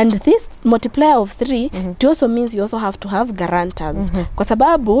 And this multiplier of 3 it also means you also have to have guarantors. Kwa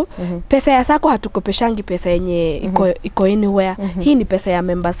sababu pesa ya sako hatukopeshangi pesa yenye iko anywhere. Hii ni pesa ya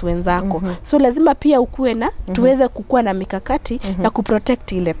members wenzako. So lazima pia ukuwe na tuweze kukua na mikakati na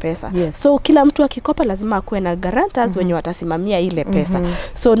kuprotect ile pesa. So kila mtu akikopa lazima akuwe na guarantors wenye watasimamia ile pesa.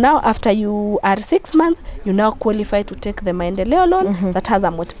 So now after you are 6 months you now qualify to take the Maendeleo loan that has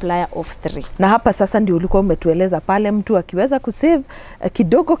a multiplier of 3. Na hapa sasa ndio ulikuwa umetueleza pale mtu akiweza kusave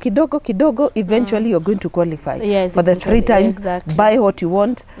kidogo eventually you're going to qualify for the 3 times. Buy what you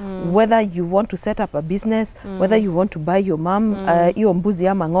want, whether you want to set up a business, whether you want to buy your mom hiyo mbuzi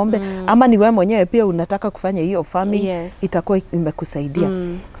ama ng'ombe ama ni wewe mwenyewe pia unataka kufanya hiyo farming, itakuwa imekusaidia.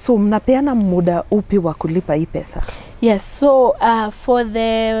 So mnapeana muda upi wa kulipa hii pesa? So for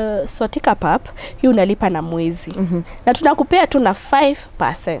the Sotika PAP hii unalipa na mwezi. Na tunakupea tu na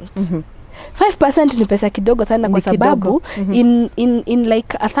 5%. 5% ni pesa kidogo sana kwa sababu in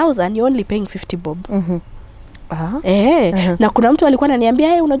like 1,000 you're only paying 50 bob. Na kuna mtu alikuwa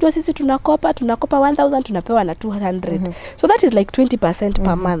ananiambia unajua sisi tunakopa 1,000 tunapewa na 200. So that is like 20%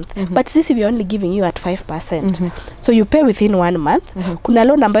 per month. But sisi we only giving you at 5%. So you pay within 1 month. Kuna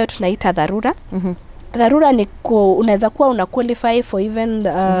loan ambayo tunaita dharura. Dharura ni unaweza kuwa una qualify for even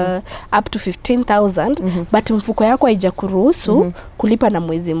up to 15,000 but mfuko yako haijakuruhusu kulipa na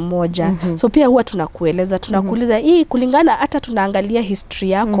mwezi mmoja. So pia huwa tunakueleza, tunakuuliza hii kulingana, hata tunaangalia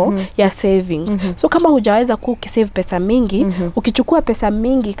history yako ya savings. So kama hujaweza ukisave pesa mingi, ukichukua pesa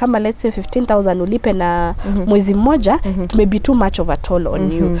mingi kama let's say 15,000 ulipe na mwezi mmoja, it may be too much of a toll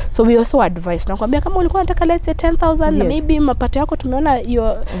on you. So we also advise, tunakwambia kama ulikuwa unataka let's say 10,000 maybe mapato yako tumeona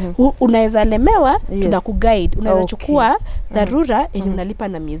unaweza lemewa, tunakuguide. Unaweza chukua dharura yenye unalipa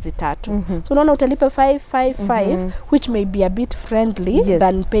na miezi 3. So unaona utalipa 555 which may be a bit friendly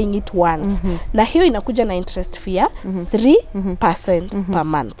than paying it once. Na hiyo inakuja na interest fee 3% per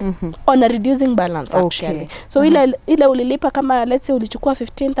month on a reducing balance actually. So ile ulilipa kama let's say ulichukua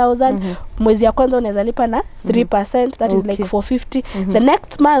 15,000 mwezi ya kwanza unaweza lipa na 3%, that is like 450. The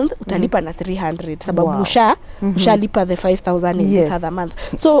next month utalipa na 300 sababu ushalipa the 5,000 in this other month.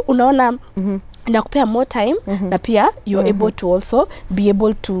 So unaona inakupea more time na pia you're able to also be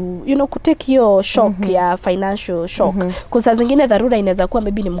able to kutake hiyo shock ya financial shock. Kwa saa zingine dharura inaweza kuwa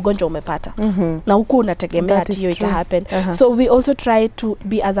maybe ni mgonjwa umepata na huku unategemea ati hiyo ita happen. So we also try to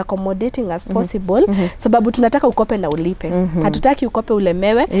be as accommodating as possible sababu tunataka ukope na ulipe. Hatutaki ukope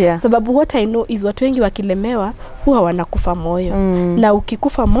ulemewe sababu what I know is watu wengi wakilemewa huwa wanakufa moyo. Na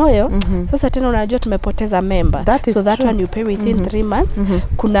ukikufa moyo sasa tena unajua tumepoteza member. So that one you pay within 3 months.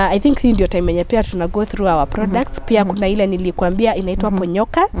 Kuna I think hii ndio time yenye pia tuna go through our products. Pia kuna ile nilikwambia inaitwa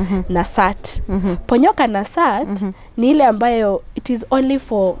Ponyoka na Sat. Ponyoka na Sat ni ile ambayo it is only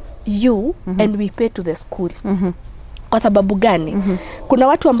for you and we pay to the school. Kwa sababu gani? Kuna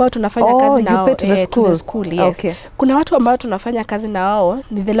watu ambao tunafanya kazi na wao to the school, Kuna watu ambao tunafanya kazi na wao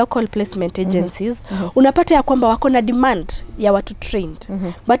ni the local placement agencies. Unapata ya kwamba wako na demand ya watu trained.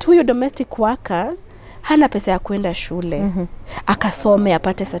 But huyo domestic worker hana pesa ya kuenda shule. akasome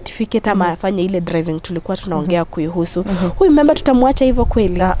apate certificate ama afanye ile driving tulikuwa tunaongea kuihusu. Huyu member tutamwacha hivyo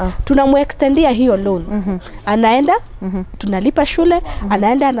kweli? Tunamuextendia hiyo loan. Anaenda, tunalipa shule,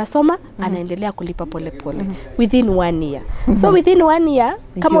 anaenda anasoma, anaendelea kulipa pole pole within 1 year. So within 1 year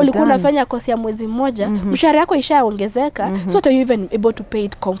kama ulikuwa unafanya kosi ya mwezi mmoja, mshahara yako ishaongezeka, so that you even able to pay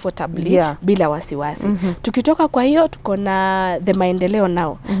it comfortably bila wasiwasi. Tukitoka kwa hiyo tuko na the maendeleo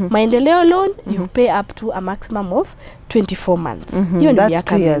now. Maendeleo loan you pay up to a maximum of 24 months. Hiyo ni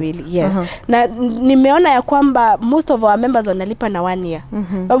miaka miwili. Yes. Na nimeona ya kwamba most of our members wanalipa na 1 year.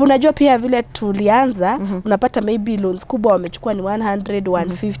 Sababu unajua pia vile tulianza, unapata maybe loans kubwa wamechukua ni 100,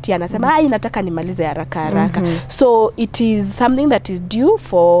 150, anasema nataka nimalize haraka haraka. So it is something that is due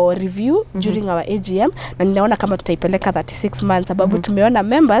for review during our AGM, na ninaona kama tutaipeleka 36 months sababu tumeona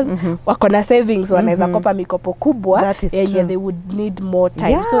members wako na savings wanaweza kopa mikopo kubwa yenye they would need more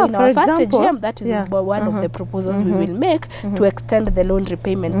time. So in our first AGM that is one of the proposals we will make to extend the loan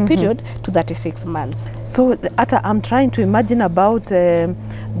repayment period to 36 months. So ata I'm trying to imagine about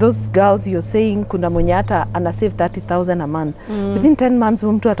those girls you're saying kuna mwenye hata ana save 30,000 a month. Within 10 months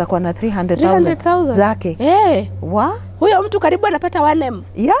mtu atakuwa na 300,000 zake. Huyo mtu karibu anapata 1M.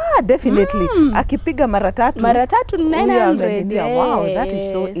 Yeah, definitely. Akipiga mara tatu 900. Wow, that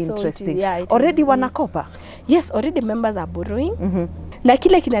is so interesting. Already wanakopa? Yes, already members are borrowing. Na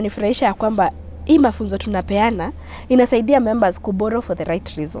kile kinanifurahisha ya kwamba hii mafunzo tunapeana inasaidia members kuborrow for the right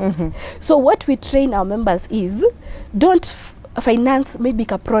reasons. So what we train our members is don't finance maybe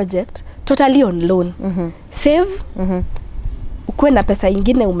a project totally on loan. Save. Ukuwe na pesa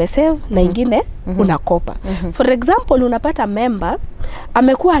ingine umesave na ingine unakopa. For example, unapata member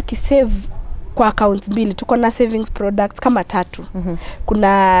amekuwa akisave kwa accounts mbili. Tuko na savings products kama 3.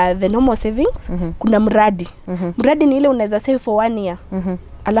 Kuna the normal savings, kuna mradi. Mradi ni ile unaweza save for 1 year.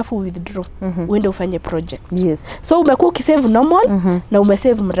 Alafu withdraw, uende ufanye project. So umekuwa ukisave normal na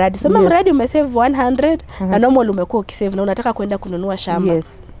umesave mradi. So mradi umesave 100 na normal umekuwa ukisave na unataka kwenda kununua shamba.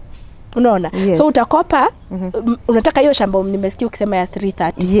 Unaona? So utakopa, unataka hiyo shamba nimesikia ukisema ya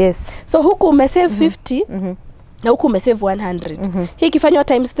 330. So huku umesave 50 na huku umesave 100. Hii ikifanywa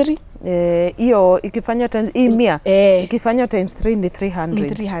times 3? Hiyo ikifanywa times 100. Ikifanywa times 3 ni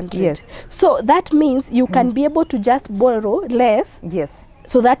 300. So that means you can be able to just borrow less.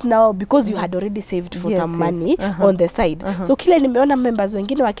 So that now because you had already saved for some money on the side. So kile nimeona members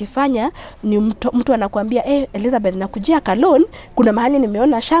wengine wakifanya ni mtu anakuambia Elizabeth nakujia ka loan, kuna mahali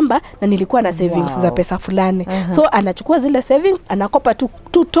nimeona shamba na nilikuwa na savings za pesa fulani. So anachukua zile savings anakopa to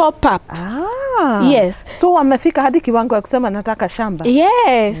top up. So amefika hadi kiwango ya kusema nataka shamba.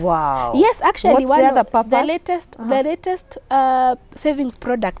 Actually the latest savings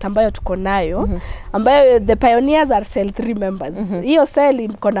product ambayo tuko nayo ambayo the pioneers are cell 3 members. Hiyo cell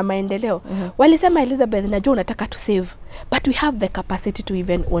iko na maendeleo. Walisema Elizabeth najua unataka to save but we have the capacity to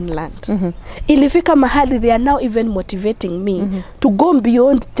even own land. Ilifika mahali they are now even motivating me to go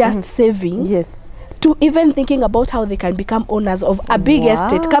beyond just saving. To even thinking about how they can become owners of a big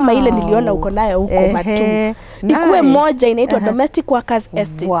estate kama ile niliona uko nayo huko Matu. Ikuwe moja inaitwa Domestic Workers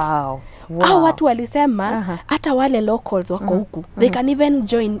Estate. Hao watu walisema hata wale locals wako huku they can even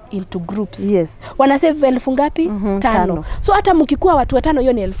join into groups. Wana save 1000 ngapi? 5. So hata mkikuwa watu 5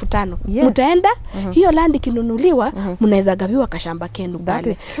 hiyo ni 1500. Mtaenda hiyo land kinunuliwa mnaweza gawiwa kashamba kenu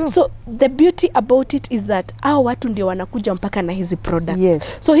pale. So the beauty about it is that hao watu ndio wanakuja mpaka na hizi products.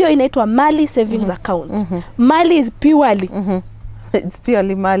 So hiyo inaitwa Mali savings account. Mali is purely it's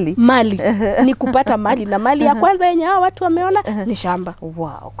purely mali. Ni kupata mali na mali ya kwanza yenye hao watu wameona ni shamba.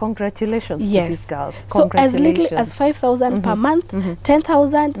 Wow, congratulations to these girls. So as little as 5,000 per month,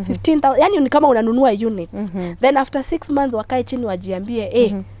 10,000, 15,000, yani ni kama unanunua units. Then after 6 months wakae chini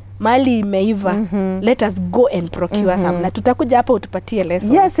wajiambie mali imeiva, let us go and procure some. Na tutakuja hapa utupatie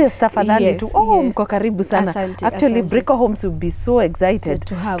lesson. Tafadhali tu. Mko karibu sana. Actually Brico Homes will be so excited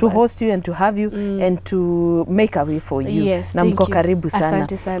to host you and to have you and to make a way for you. Na mko karibu sana.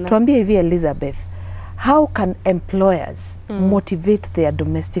 Tuambie hivi Elizabeth, how can employers motivate their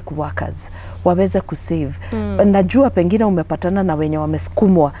domestic workers waweze kusave? Najua pengine umepatana na wenye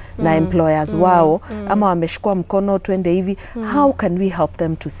wamesukumwa na employers wao ama wameshikwa mkono twende hivi. How can we help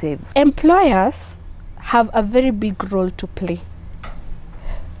them to save? Employers have a very big role to play.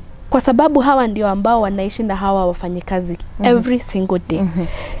 Kwa sababu hawa ndio ambao wanaishi na hawa wafanyikazi every single day.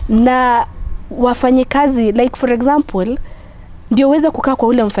 Na wafanyikazi like for example ndio uweze kukaa kwa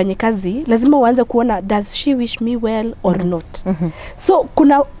ule mfanyikazi lazima uanze kuona does she wish me well or not. So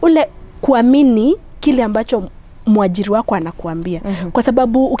kuna ule kuamini kile ambacho mwajiri wako anakuambia. Kwa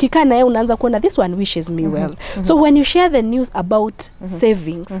sababu ukikaa na yeye unaanza kuona this one wishes me well. So when you share the news about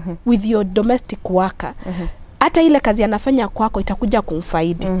savings with your domestic worker, hata ile kazi anafanya kwako itakuja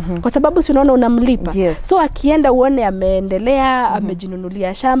kumfaidi. Kwa sababu si unaona unamlipa. So akienda uone ameendelea,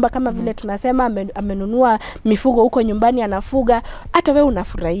 amejinunulia shamba kama vile tunasema, amenunua mifugo huko nyumbani anafuga, hata wewe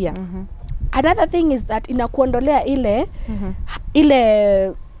unafurahia. Another thing is that inakuondolea ile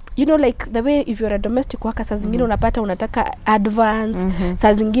you know, like the way if you're a domestic worker, saa zingine unapata unataka advance,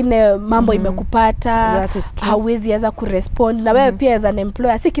 saa zingine mambo imekupata, hauwezi weza kurespond, na wewe pia as an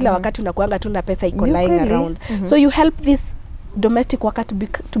employer si kila wakati unakuanga tu na pesa iko lying around. So you help this domestic worker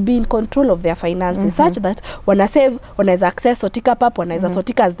to be in control of their finances such that wana save, wanaweza access sotika pap, wanaweza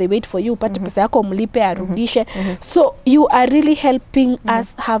sotika as they wait for you, upate pesa yako mlipe arudishe. So you are really helping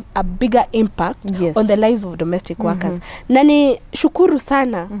us have a bigger impact on the lives of domestic workers. Nani shukuru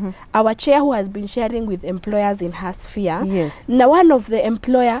sana our chair who has been sharing with employers in her sphere. Na one of the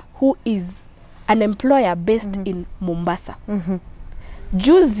employer who is an employer based in Mombasa.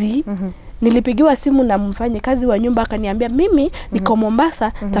 Juzi nilipigiwa simu na mfanyikazi wa nyumba akaniambia mimi niko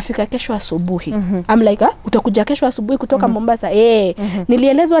Mombasa, tafika kesho asubuhi. I'm like, utakuja kesho asubuhi kutoka Mombasa?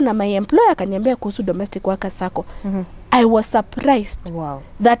 Nilielezwa na my employer akaniambia kuhusu Domestic Workers Sacco. I was surprised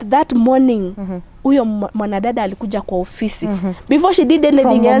that morning huyo mwanadada alikuja kwa ofisi before she did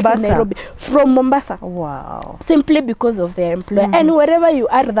anything else in Nairobi, from Mombasa. Simply because of their employer. And wherever you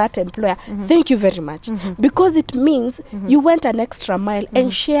are that employer, thank you very much, because it means you went an extra mile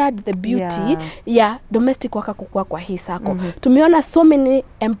and shared the beauty ya domestic worker kukua kwa hii sako. Tumeona so many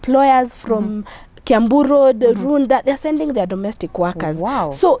employers from Kiambu Road, Runda, they're sending their domestic workers.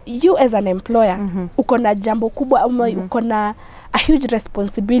 So you as an employer, uko na jambo kubwa, uko na a huge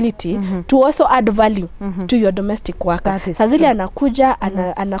responsibility to also add value to your domestic worker. Sazili anakuja,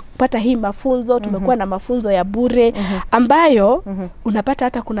 anapata hii mafunzo, tumekuwa na mafunzo ya bure, ambayo unapata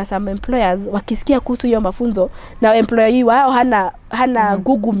hata kuna some employers wakisikia kuhusu hiyo mafunzo, na employee wao hana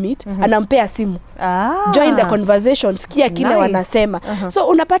Google Meet, anampea simu. Join the conversation, sikia kile wanasema. So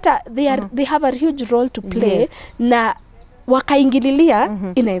unapata they have a huge role to play, na wakaingililia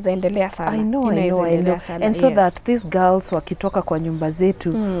inaweza endelea sana. I know. And so that these girls wakitoka kwa nyumba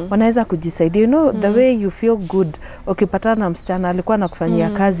zetu wanaweza kujisaidia. You know, the way you feel good ukipatana na msichana alikuwa anakufanyia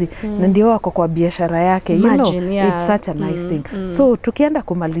kazi na ndio wako kwa biashara yake. You know, it's such a nice thing. So tukienda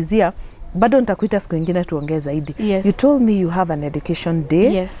kumalizia, bado nitakuita siku nyingine tuongee zaidi. You told me you have an education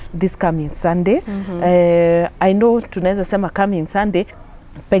day this coming Sunday. I know tunaweza sema coming Sunday,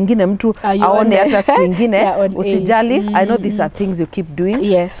 pengine mtu aone hata siku nyingine, usijali. I know these are things you keep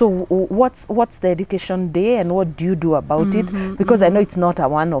doing. So what's the education day and what do you do about it? Because I know it's not a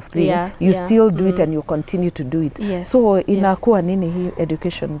one-off thing. You still do it and you continue to do it. So inakuwa nini hii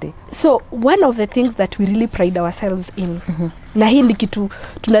education day? So one of the things that we really pride ourselves in, na hii ni kitu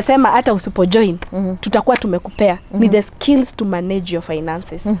tunasema hata usipojoin tutakuwa tumekupea, ni the skills to manage your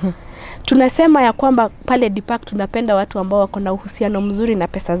finances. Tunasema ya kwamba pale Deepak tunapenda watu ambao wako na uhusiano mzuri na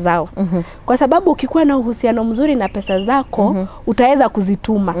pesa zao. Kwa sababu ukikuwa na uhusiano mzuri na pesa zako, utaweza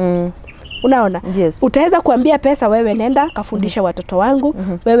kuzituma. Unaona? Utaweza kuambia pesa, wewe nenda kafundisha watoto wangu,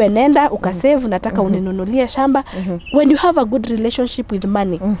 wewe nenda ukasave, nataka uninunulie shamba. When you have a good relationship with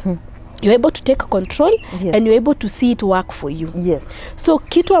money, you're able to take control and you're able to see it work for you. So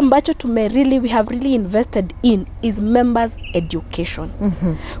kitu ambacho we have really invested in is members education.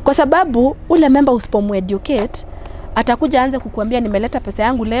 Kwa sababu ule member usipomu educate, atakuja anze kukuambia nimeleta pesa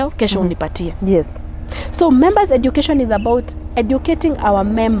yangu leo, kesho unipatie. So members education is about educating our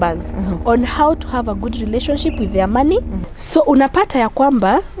members on how to have a good relationship with their money. So unapata ya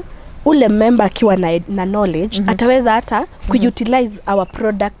kwamba ule member akiwa na knowledge ataweza hata kuutilize our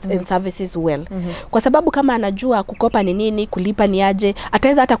products and services well. Kwa sababu kama anajua kukopa ni nini, kulipa ni aje,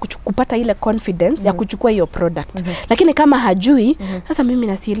 ataweza hata kupata ile confidence ya kuchukua hiyo product. Lakini kama hajui, sasa mimi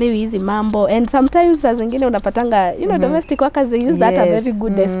nasielewi hizi mambo, and sometimes saa zingine unapatanga, you know, domestic workers they use that a very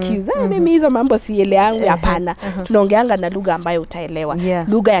good excuse. Mimi hizo mambo sielewangu. Hapana. Tunaongeanga na lugha ambayo utaelewa.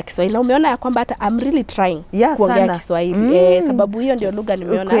 Lugha ya Kiswahili. Na umeona ya kwamba hata I'm really trying kuongea Kiswahili. Sababu hiyo ndio lugha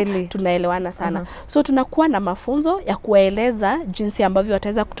nimeona tunaelewana sana. So tunakuwa na mafunzo ya kuwaeleza jinsi ambavyo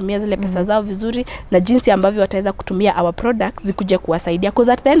wataweza kutumia zile pesa zao vizuri, na jinsi ambavyo wataweza kutumia our products zikuje kuwasaidia.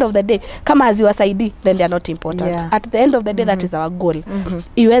 Because at the end of the day, kama haziwasaidii, then they are not important. At the end of the day, that is our goal.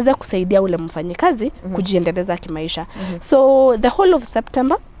 Iweze kusaidia ule mfanyikazi kujiendeleza kimaisha. So the whole of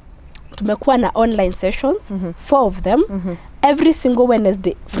September tumekuwa na online sessions, 4 of them, every single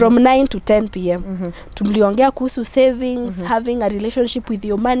Wednesday from 9 to 10 p.m. Tuliongea kuhusu savings, having a relationship with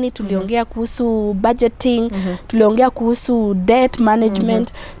your money, tuliongea kuhusu budgeting, tuliongea kuhusu debt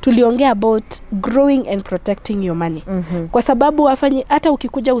management, tuliongea about growing and protecting your money. Kwa sababu hata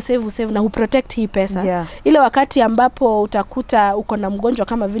ukikuja usave na uprotect hii pesa, ile wakati ambapo utakuta uko na mgonjwa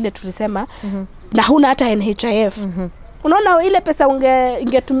kama vile tulisema, na huna hata NHIF. Unaona ile pesa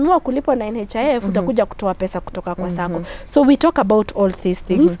ingetumiwa kulipwa na NHIF, utakuja kutoa pesa kutoka kwa sako. So we talk about all these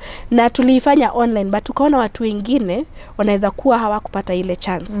things na tuliifanya online, but tukaona watu wengine wanaweza kuwa hawakupata ile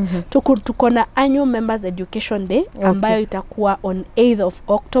chance. Tuko na annual members education day ambayo itakuwa on 8th of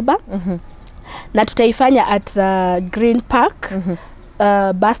October. Na tutaifanya at the Green Park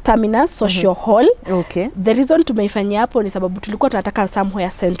bus terminus social hall. The reason tumeifanyia hapo ni sababu tulikuwa tunataka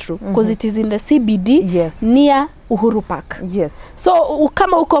somewhere central because it is in the CBD near Uhuru Park. So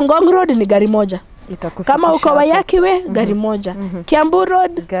kama uko Ngong Road ni gari moja. Kama uko Wayakiwe gari moja. Kiambu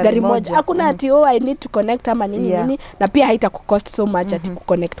Road gari moja. Hakuna ati I need to connect ama nini. Na pia haita kucost so much ati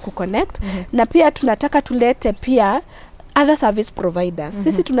kuconnect. Na pia tunataka tulete pia other service providers.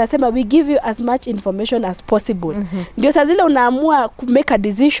 Sisi tunasema we give you as much information as possible. Ndio saa zile unaamua to make a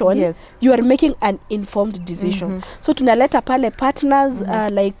decision, you are making an informed decision. So tunaleta pale partners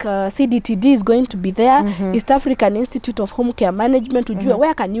like CDTD is going to be there, East African Institute of Home Care Management, ujue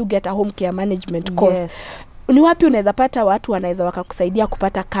where can you get a home care management course. Ni wapi unaweza pata watu wanaweza wakakusaidia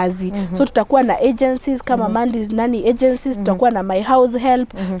kupata kazi. So tutakuwa na agencies kama Mandy's Nanny agencies, tutakuwa na My Househelp,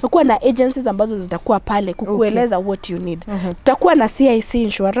 tutakuwa na agencies ambazo zitakuwa pale kukueleza what you need. Tutakuwa na CIC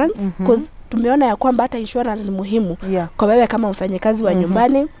insurance because tumeona ya kwamba hata insurance ni muhimu kwa wewe kama mfanyakazi wa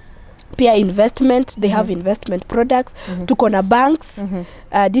nyumbani. Pia investment, they have investment products. Tuko na banks,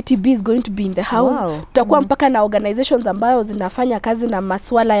 DTB is going to be in the house. Tutakuwa mpaka na organizations ambayo zinafanya kazi na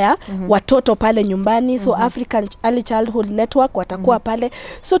masuala ya watoto pale nyumbani. So African Early Childhood Network watakuwa pale.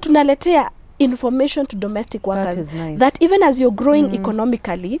 So tunaletea information to domestic workers that even as you're growing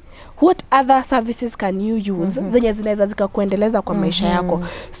economically, what other services can you use zenye zinaweza zikakuendeleza kwa maisha yako.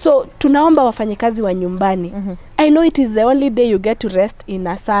 So tunaomba wafanyikazi wa nyumbani, I know it is the only day you get to rest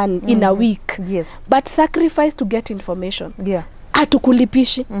in a week, but sacrifice to get information.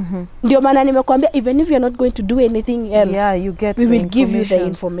 Hatukulipishi. Ndio maana nimekuambia even if you're not going to do anything else, we will give you the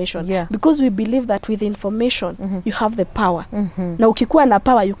information because we believe that with information you have the power. Na ukikuwa na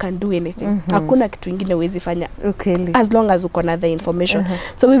power you can do anything. Hakuna kitu kingine uwezi fanya as long as uko na the information.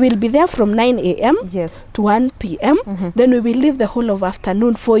 So we will be there from 9 a.m. to 1 p.m. Then we will leave the whole of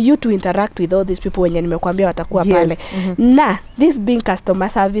afternoon for you to interact with all these people wenye nimekuambia watakuwa pale. Na this being customer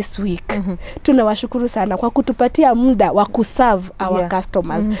service week, tunawashukuru sana kwa kutupatia muda wa kuserve our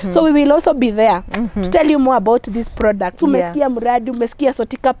customers. So we will also be there to tell you more about these products. Umesikia mradi, umesikia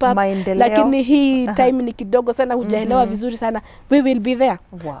sotika pap, lakini hii time ni kidogo sana, hujaelewa vizuri sana. We will be there.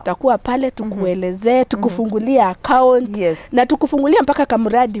 Tutakuwa pale tukuelezee, tukufungulia account na tukufungulia mpaka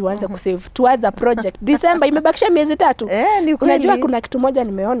kamradi uanze kusave. Tuanza project. December imebakisha miezi 3. Unajua kuna kitu moja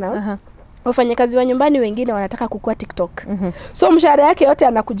nimeona. Wafanyakazi wa nyumbani wengine wanataka kukua TikTok. So mshahara yake yote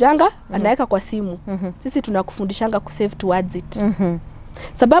anakujanga, anaweka kwa simu. Sisi tunakufundishanga kusave towards it.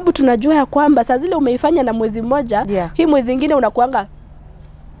 Sababu tunajua ya kwamba saa zile umeifanya na mwezi mmoja, hii mwezi nyingine unakuanga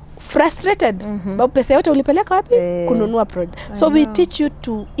frustrated. Babu pesa yote ulipeleka wapi? Kununua product. So we teach you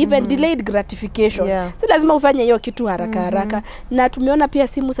to even delayed gratification. Si lazima ufanye hiyo kitu haraka. Na tumeona pia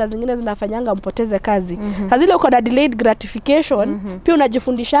simu saa zingine zinafanyanga mpoteze kazi. Saa zile uko na delayed gratification, pia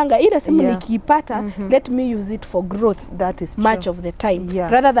unajifundishanga ile simu nikiipata, let me use it for growth. That is much of the time.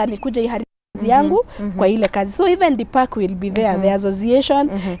 Rather than ikuje ihari yangu kwa ile kazi. So even the park will be there, the association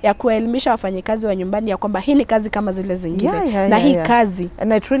ya kuelimisha wafanyikazi wa nyumbani ya kwamba hii ni kazi kama zile zingine na hii kazi.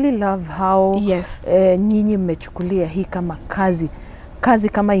 And I truly love how nyinyi mmechukulia hii kama kazi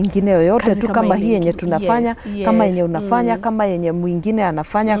kama ingine yoyote tu, kama hii yenye tunafanya, kama yenye unafanya, kama yenye mwingine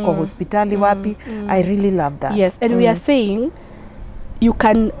anafanya kwa hospitali wapi. I really love that. And we are saying you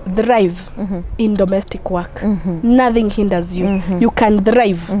can thrive in domestic work. Nothing hinders you. You can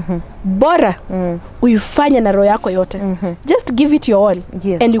thrive. Bora uifanye na roho yako yote. Just give it your all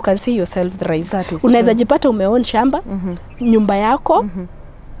and you can see yourself thrive. Unaweza jipata umeown shamba, nyumba yako,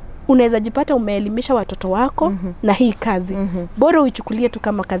 unaweza jipata umeelimisha watoto wako na hii kazi. Bora uichukulie tu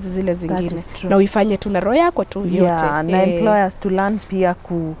kama kazi zile zingine na uifanye tu na roho yako tu yote. Na employers to learn pia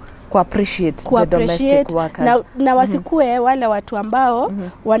appreciate the domestic workers. Na wasikue wale watu ambao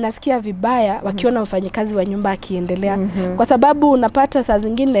wanasikia vibaya wakiona mfanyikazi wa nyumba akiendelea. Kwa sababu unapata saa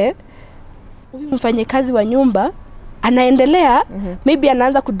zingine huyu mfanyikazi wa nyumba anaendelea, maybe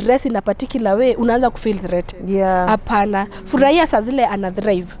anaanza kudress in a particular way, unaanza kufeel threatened. Hapana. Furahia saa zile ana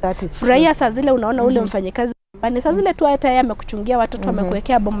thrive. Furahia saa zile unaona ule mfanyikazi saa zile tu hata yeye amekuchungia watoto,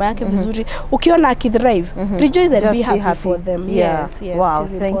 amekuwekea boma yake vizuri. Ukiona akithrive, rejoice and be happy for them. Yes, wow,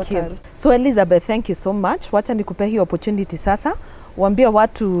 thank you. So Elizabeth, thank you so much. Wacha nikupe hii opportunity sasa. Waambie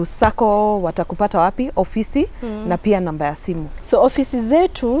watu Sacco watakupata wapi, ofisi na pia namba ya simu. So ofisi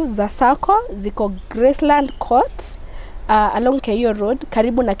zetu za Sacco ziko Graceland Court, along KIO Road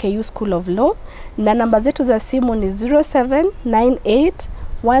karibu na KU School of Law, na namba zetu za simu ni 0798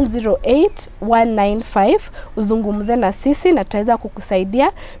 108-195. Uzungumze na sisi na tutaweza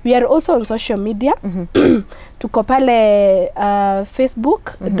kukusaidia. We are also on social media. Tuko pale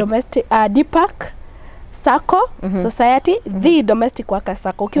Facebook, Domestic Deepak Sacco Society, the Domestic Workers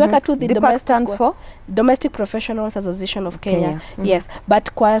Sacco. Ukiweka tu the Deepak stands for Domestic Professionals Association of Kenya. Yes,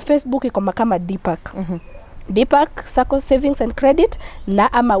 but kwa Facebook iko kama Deepak. Deepak Sacco Savings and Credit,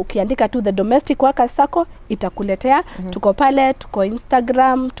 na ama ukiandika tu the Domestic Workers Sacco itakuletea. Tuko pale, tuko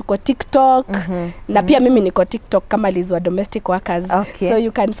Instagram, tuko TikTok, na pia mimi niko TikTok kama Liz wa Domestic Workers. So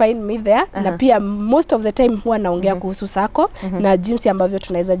you can find me there. Na pia most of the time huwa naongea kuhusu sacco na jinsi ambavyo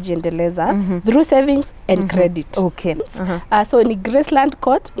tunaweza jiendeleza through savings and credit. So ni Graceland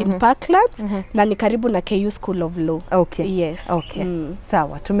Court in Parklands na ni karibu na KU School of Law. Yes.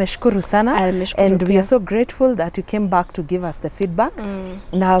 Sawa, tumeshukuru sana. And we are so grateful that you came back to give us the feedback.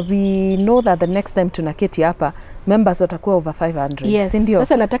 Now we know that the next time tunaketi hapa members watakuwa over 500. Yes. Sindio?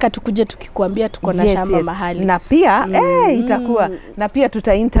 Sasa nataka tukuje tukikuambia tuko na shamba mahali. Na pia itakuwa na pia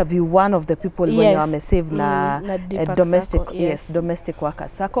tuta interview one of the people when you save na domestic Domestic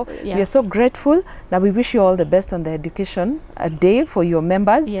Workers Sacco. We are so grateful na we wish you all the best on the education day for your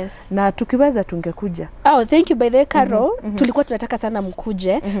members. Na tukiweza tungekuja. Thank you by the Carol. Tulikuwa tunataka sana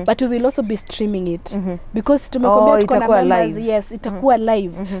mkuje, but we will also be streaming it because tumekwambia tuko na members. Yes, itakuwa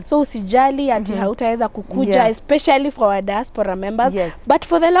live. So usijali ati hautaweza kukuja, especially for our diaspora members, but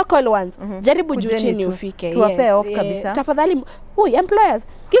for the local ones, jaribu juu chini ufike. Tuwape off kabisa. Tafadhali, employers,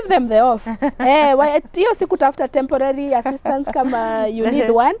 give them the off. Hiyo siku tafuta temporary assistance kama you need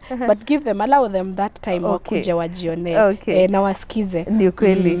one, but give them, allow them that time wakuje wajione na wasikize. Ni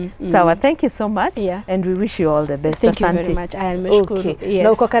kweli. Sawa, thank you so much and we wish you all the best. Thank you very much. Nimeshukuru.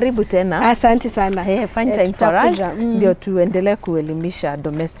 Na uko karibu tena. Asante sana. Find time for us ndio tuendelee kuelimisha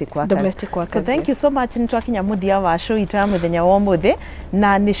domestic workers. So thank you so much. Nitwakinya muthia wa show ita muthenya wa muthi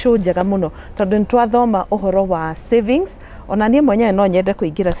na ni show njega muno tondu nitwathoma uhoro wa savings. Ona nie mwenyewe no nyende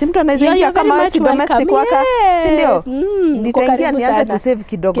kuingira. Si mtu anaweza ingia kama si domestic worker, si ndio? Nitaingia nianze ku save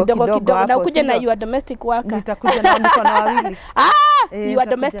kidogo hapo. Na kuja na your domestic worker. Nitakuja na mikono wawili. You are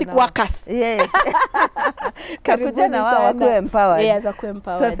domestic workers. Kakuja na wao waku empowered. Yes, waku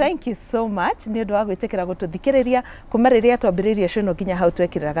empowered. So thank you so much. Ni ndo agwitikira gututhikiriria kumariria twambiriria shono ginya how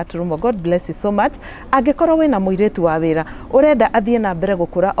twekirira gaturumo. God bless you so much. Angikorwo wina muiretu wa wira urenda athie na mbere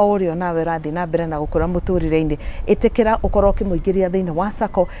gukura o urio nawe rathi na mbere na gukura muturire-ini, itikira ukorwo kimuingiria thiini wa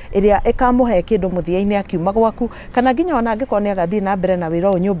sacco iria ikamuhe kindu muthia-ini akiuma gwaku, kana ginya ona angikorwo ni agathie na mbere na wira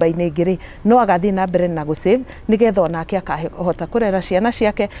o nyumba-ini ingiri no agathie na mbere na gusave nigetha onake akahota kurera ciana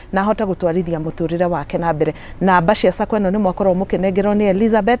ciake na ahota gutwarithia muturire wake na mbere. Namba cia sacco ino ni mwakorwo mukinengerwo ni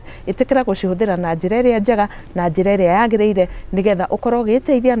Elizabeth, itikira gucihuthira na njira iria njega na njira iria yagiriire nigetha ukorwo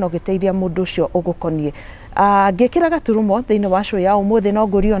giteithia no giteithia mundu ucio ugukonie. Ngikira gaturumo thiini wa show ya umuthi no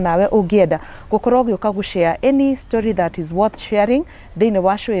ngurio nawe ungienda gukorwo gioka gushare any story that is worth sharing thiini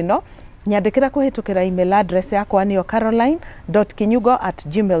wa show ino, nyandikira kuhitukira email address yakwa niyo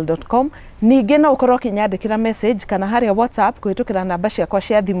caroline.kinyugo@gmail.com. Ningi no ukorwo kinyandikira message kana haria WhatsApp kuhitukira namba ciakwa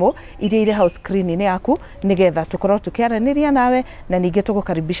cia thimu iria iri house screen-ini yaku nigetha tukorwo tukiaraniria nawe na ningi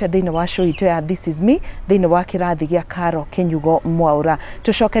tugukaribisha thiini wa show ito ya This Is Me thiini wa kirathi gia Karo Kinyugo Mwaura.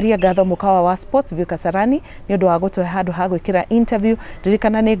 Tucokeria ngatho mukawa wa Sports View Kasarani ni undu wa gutwe handu ha gwikira interview.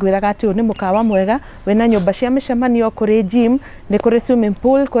 Ririkana ni ngwiraga ati ni mukawa mwega wina nyumba cia micemanio, kuri gym, ni kuri swimming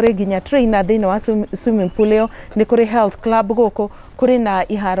pool, kuri ginya trainer thiini wa swimming pool iyo, ni kuri health club guku, kuri na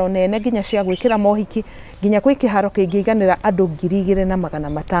iharo nene ginya cia gwikira mohiki, ginya kwi kiharo kingiganira andu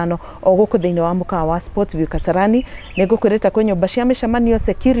 2,500 o guku thiini wa mukawa wa Sports View Kasarani. Ni ngukwirita kwi nyumba cia micemanio,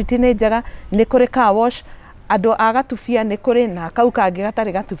 security ni njega, ni kuri car wash, andu agatubia ni kuri na kau kangi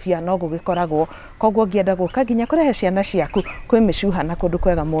gatari gatubia no gugikoragwo. Koguo ngienda guka ginya kurehe ciana ciaku kwi micuha na kundu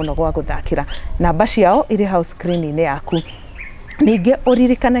kwega muno gwa guthakira. Namba ciao iri house screen-ini yaku. Ningi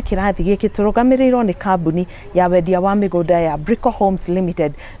uririkana kirathi giki turugamirirwo ni kambuni ya wendia wa migunda ya Brico Homes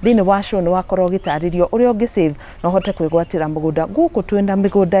Limited. Thiini wa show ni wakorwo gitaririo uria ungisave no hote kwigwatira mugunda guku twenda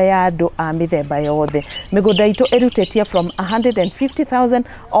migunda ya andu a mithemba yothe. Migunda itu irutitie from 150,000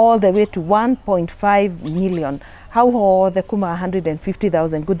 all the way to 1.5 million. How hothe kuma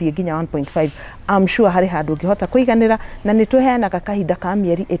 150,000 guthie ginya 1.5. I'm sure hari handu ngihota kuiganira na nituheanaga kahinda ka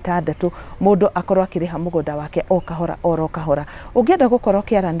mieri 6 mundu akorwo akiriha mugunda wake o kahora oro kahora. Ungienda gukorwo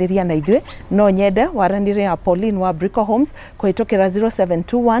kiaraniria na ithwe no nyende waranire ya Pauline wa Brico Homes kuhitukira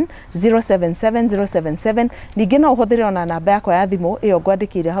 0721 077 077. Ningi no uhuthire ona namba yakwa ya thimu iyo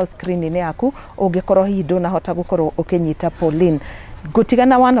ngwandikire house screen-ini yaku ungikorwo hihi ndunahota gukorwo ukinyita Pauline.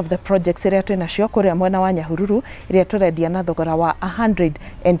 gutigana one of the projects iria twina cio kuria mwena wa Nyahururu iria turendia na thogora wa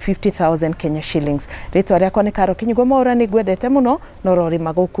 150,000 Kenya shillings. Ritwa riakwa ni Karo Kinyugo Mwaura, ni gwendete muno no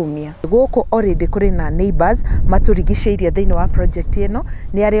rorima gukumia. Guku already kuri na neighbors maturigiceirie thiini wa project ino,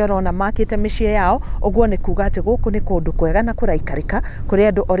 ni aria urona makite micie yao, uguo ni kuga ati guku ni kundu kwega na kuraikarika kuri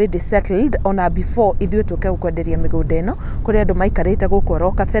andu already settled ona before ithuĩ tuke gukwenderia migunda ino, kuri andu maikarite guku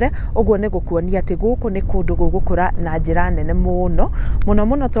ro kabere, uguo ni gukuonia ati guku ni kundu gugukura na njira nene muno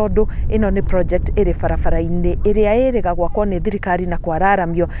tondu ino ni project iri barabara-ini iria iriga gwakwo ni thirikari na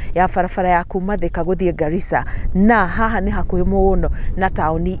kwararamio ya barabara ya kuma Thika guthie Garissa, na haha ni hakuhi muno na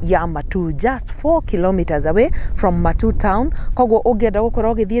tauni ya Matu, just 4 kilometers away from Matu town. Koguo ungienda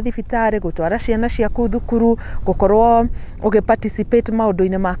gukorwo ugithie thibitari, gutwara ciana ciaku thukuru, gukorwo ugiparticipate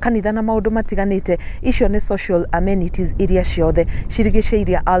maundu-ini ma kanitha na maundu matiganite, icio ni social amenities iria ciothe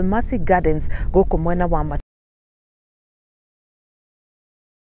cirigiceirie Almasi Gardens guku mwena wa Matu.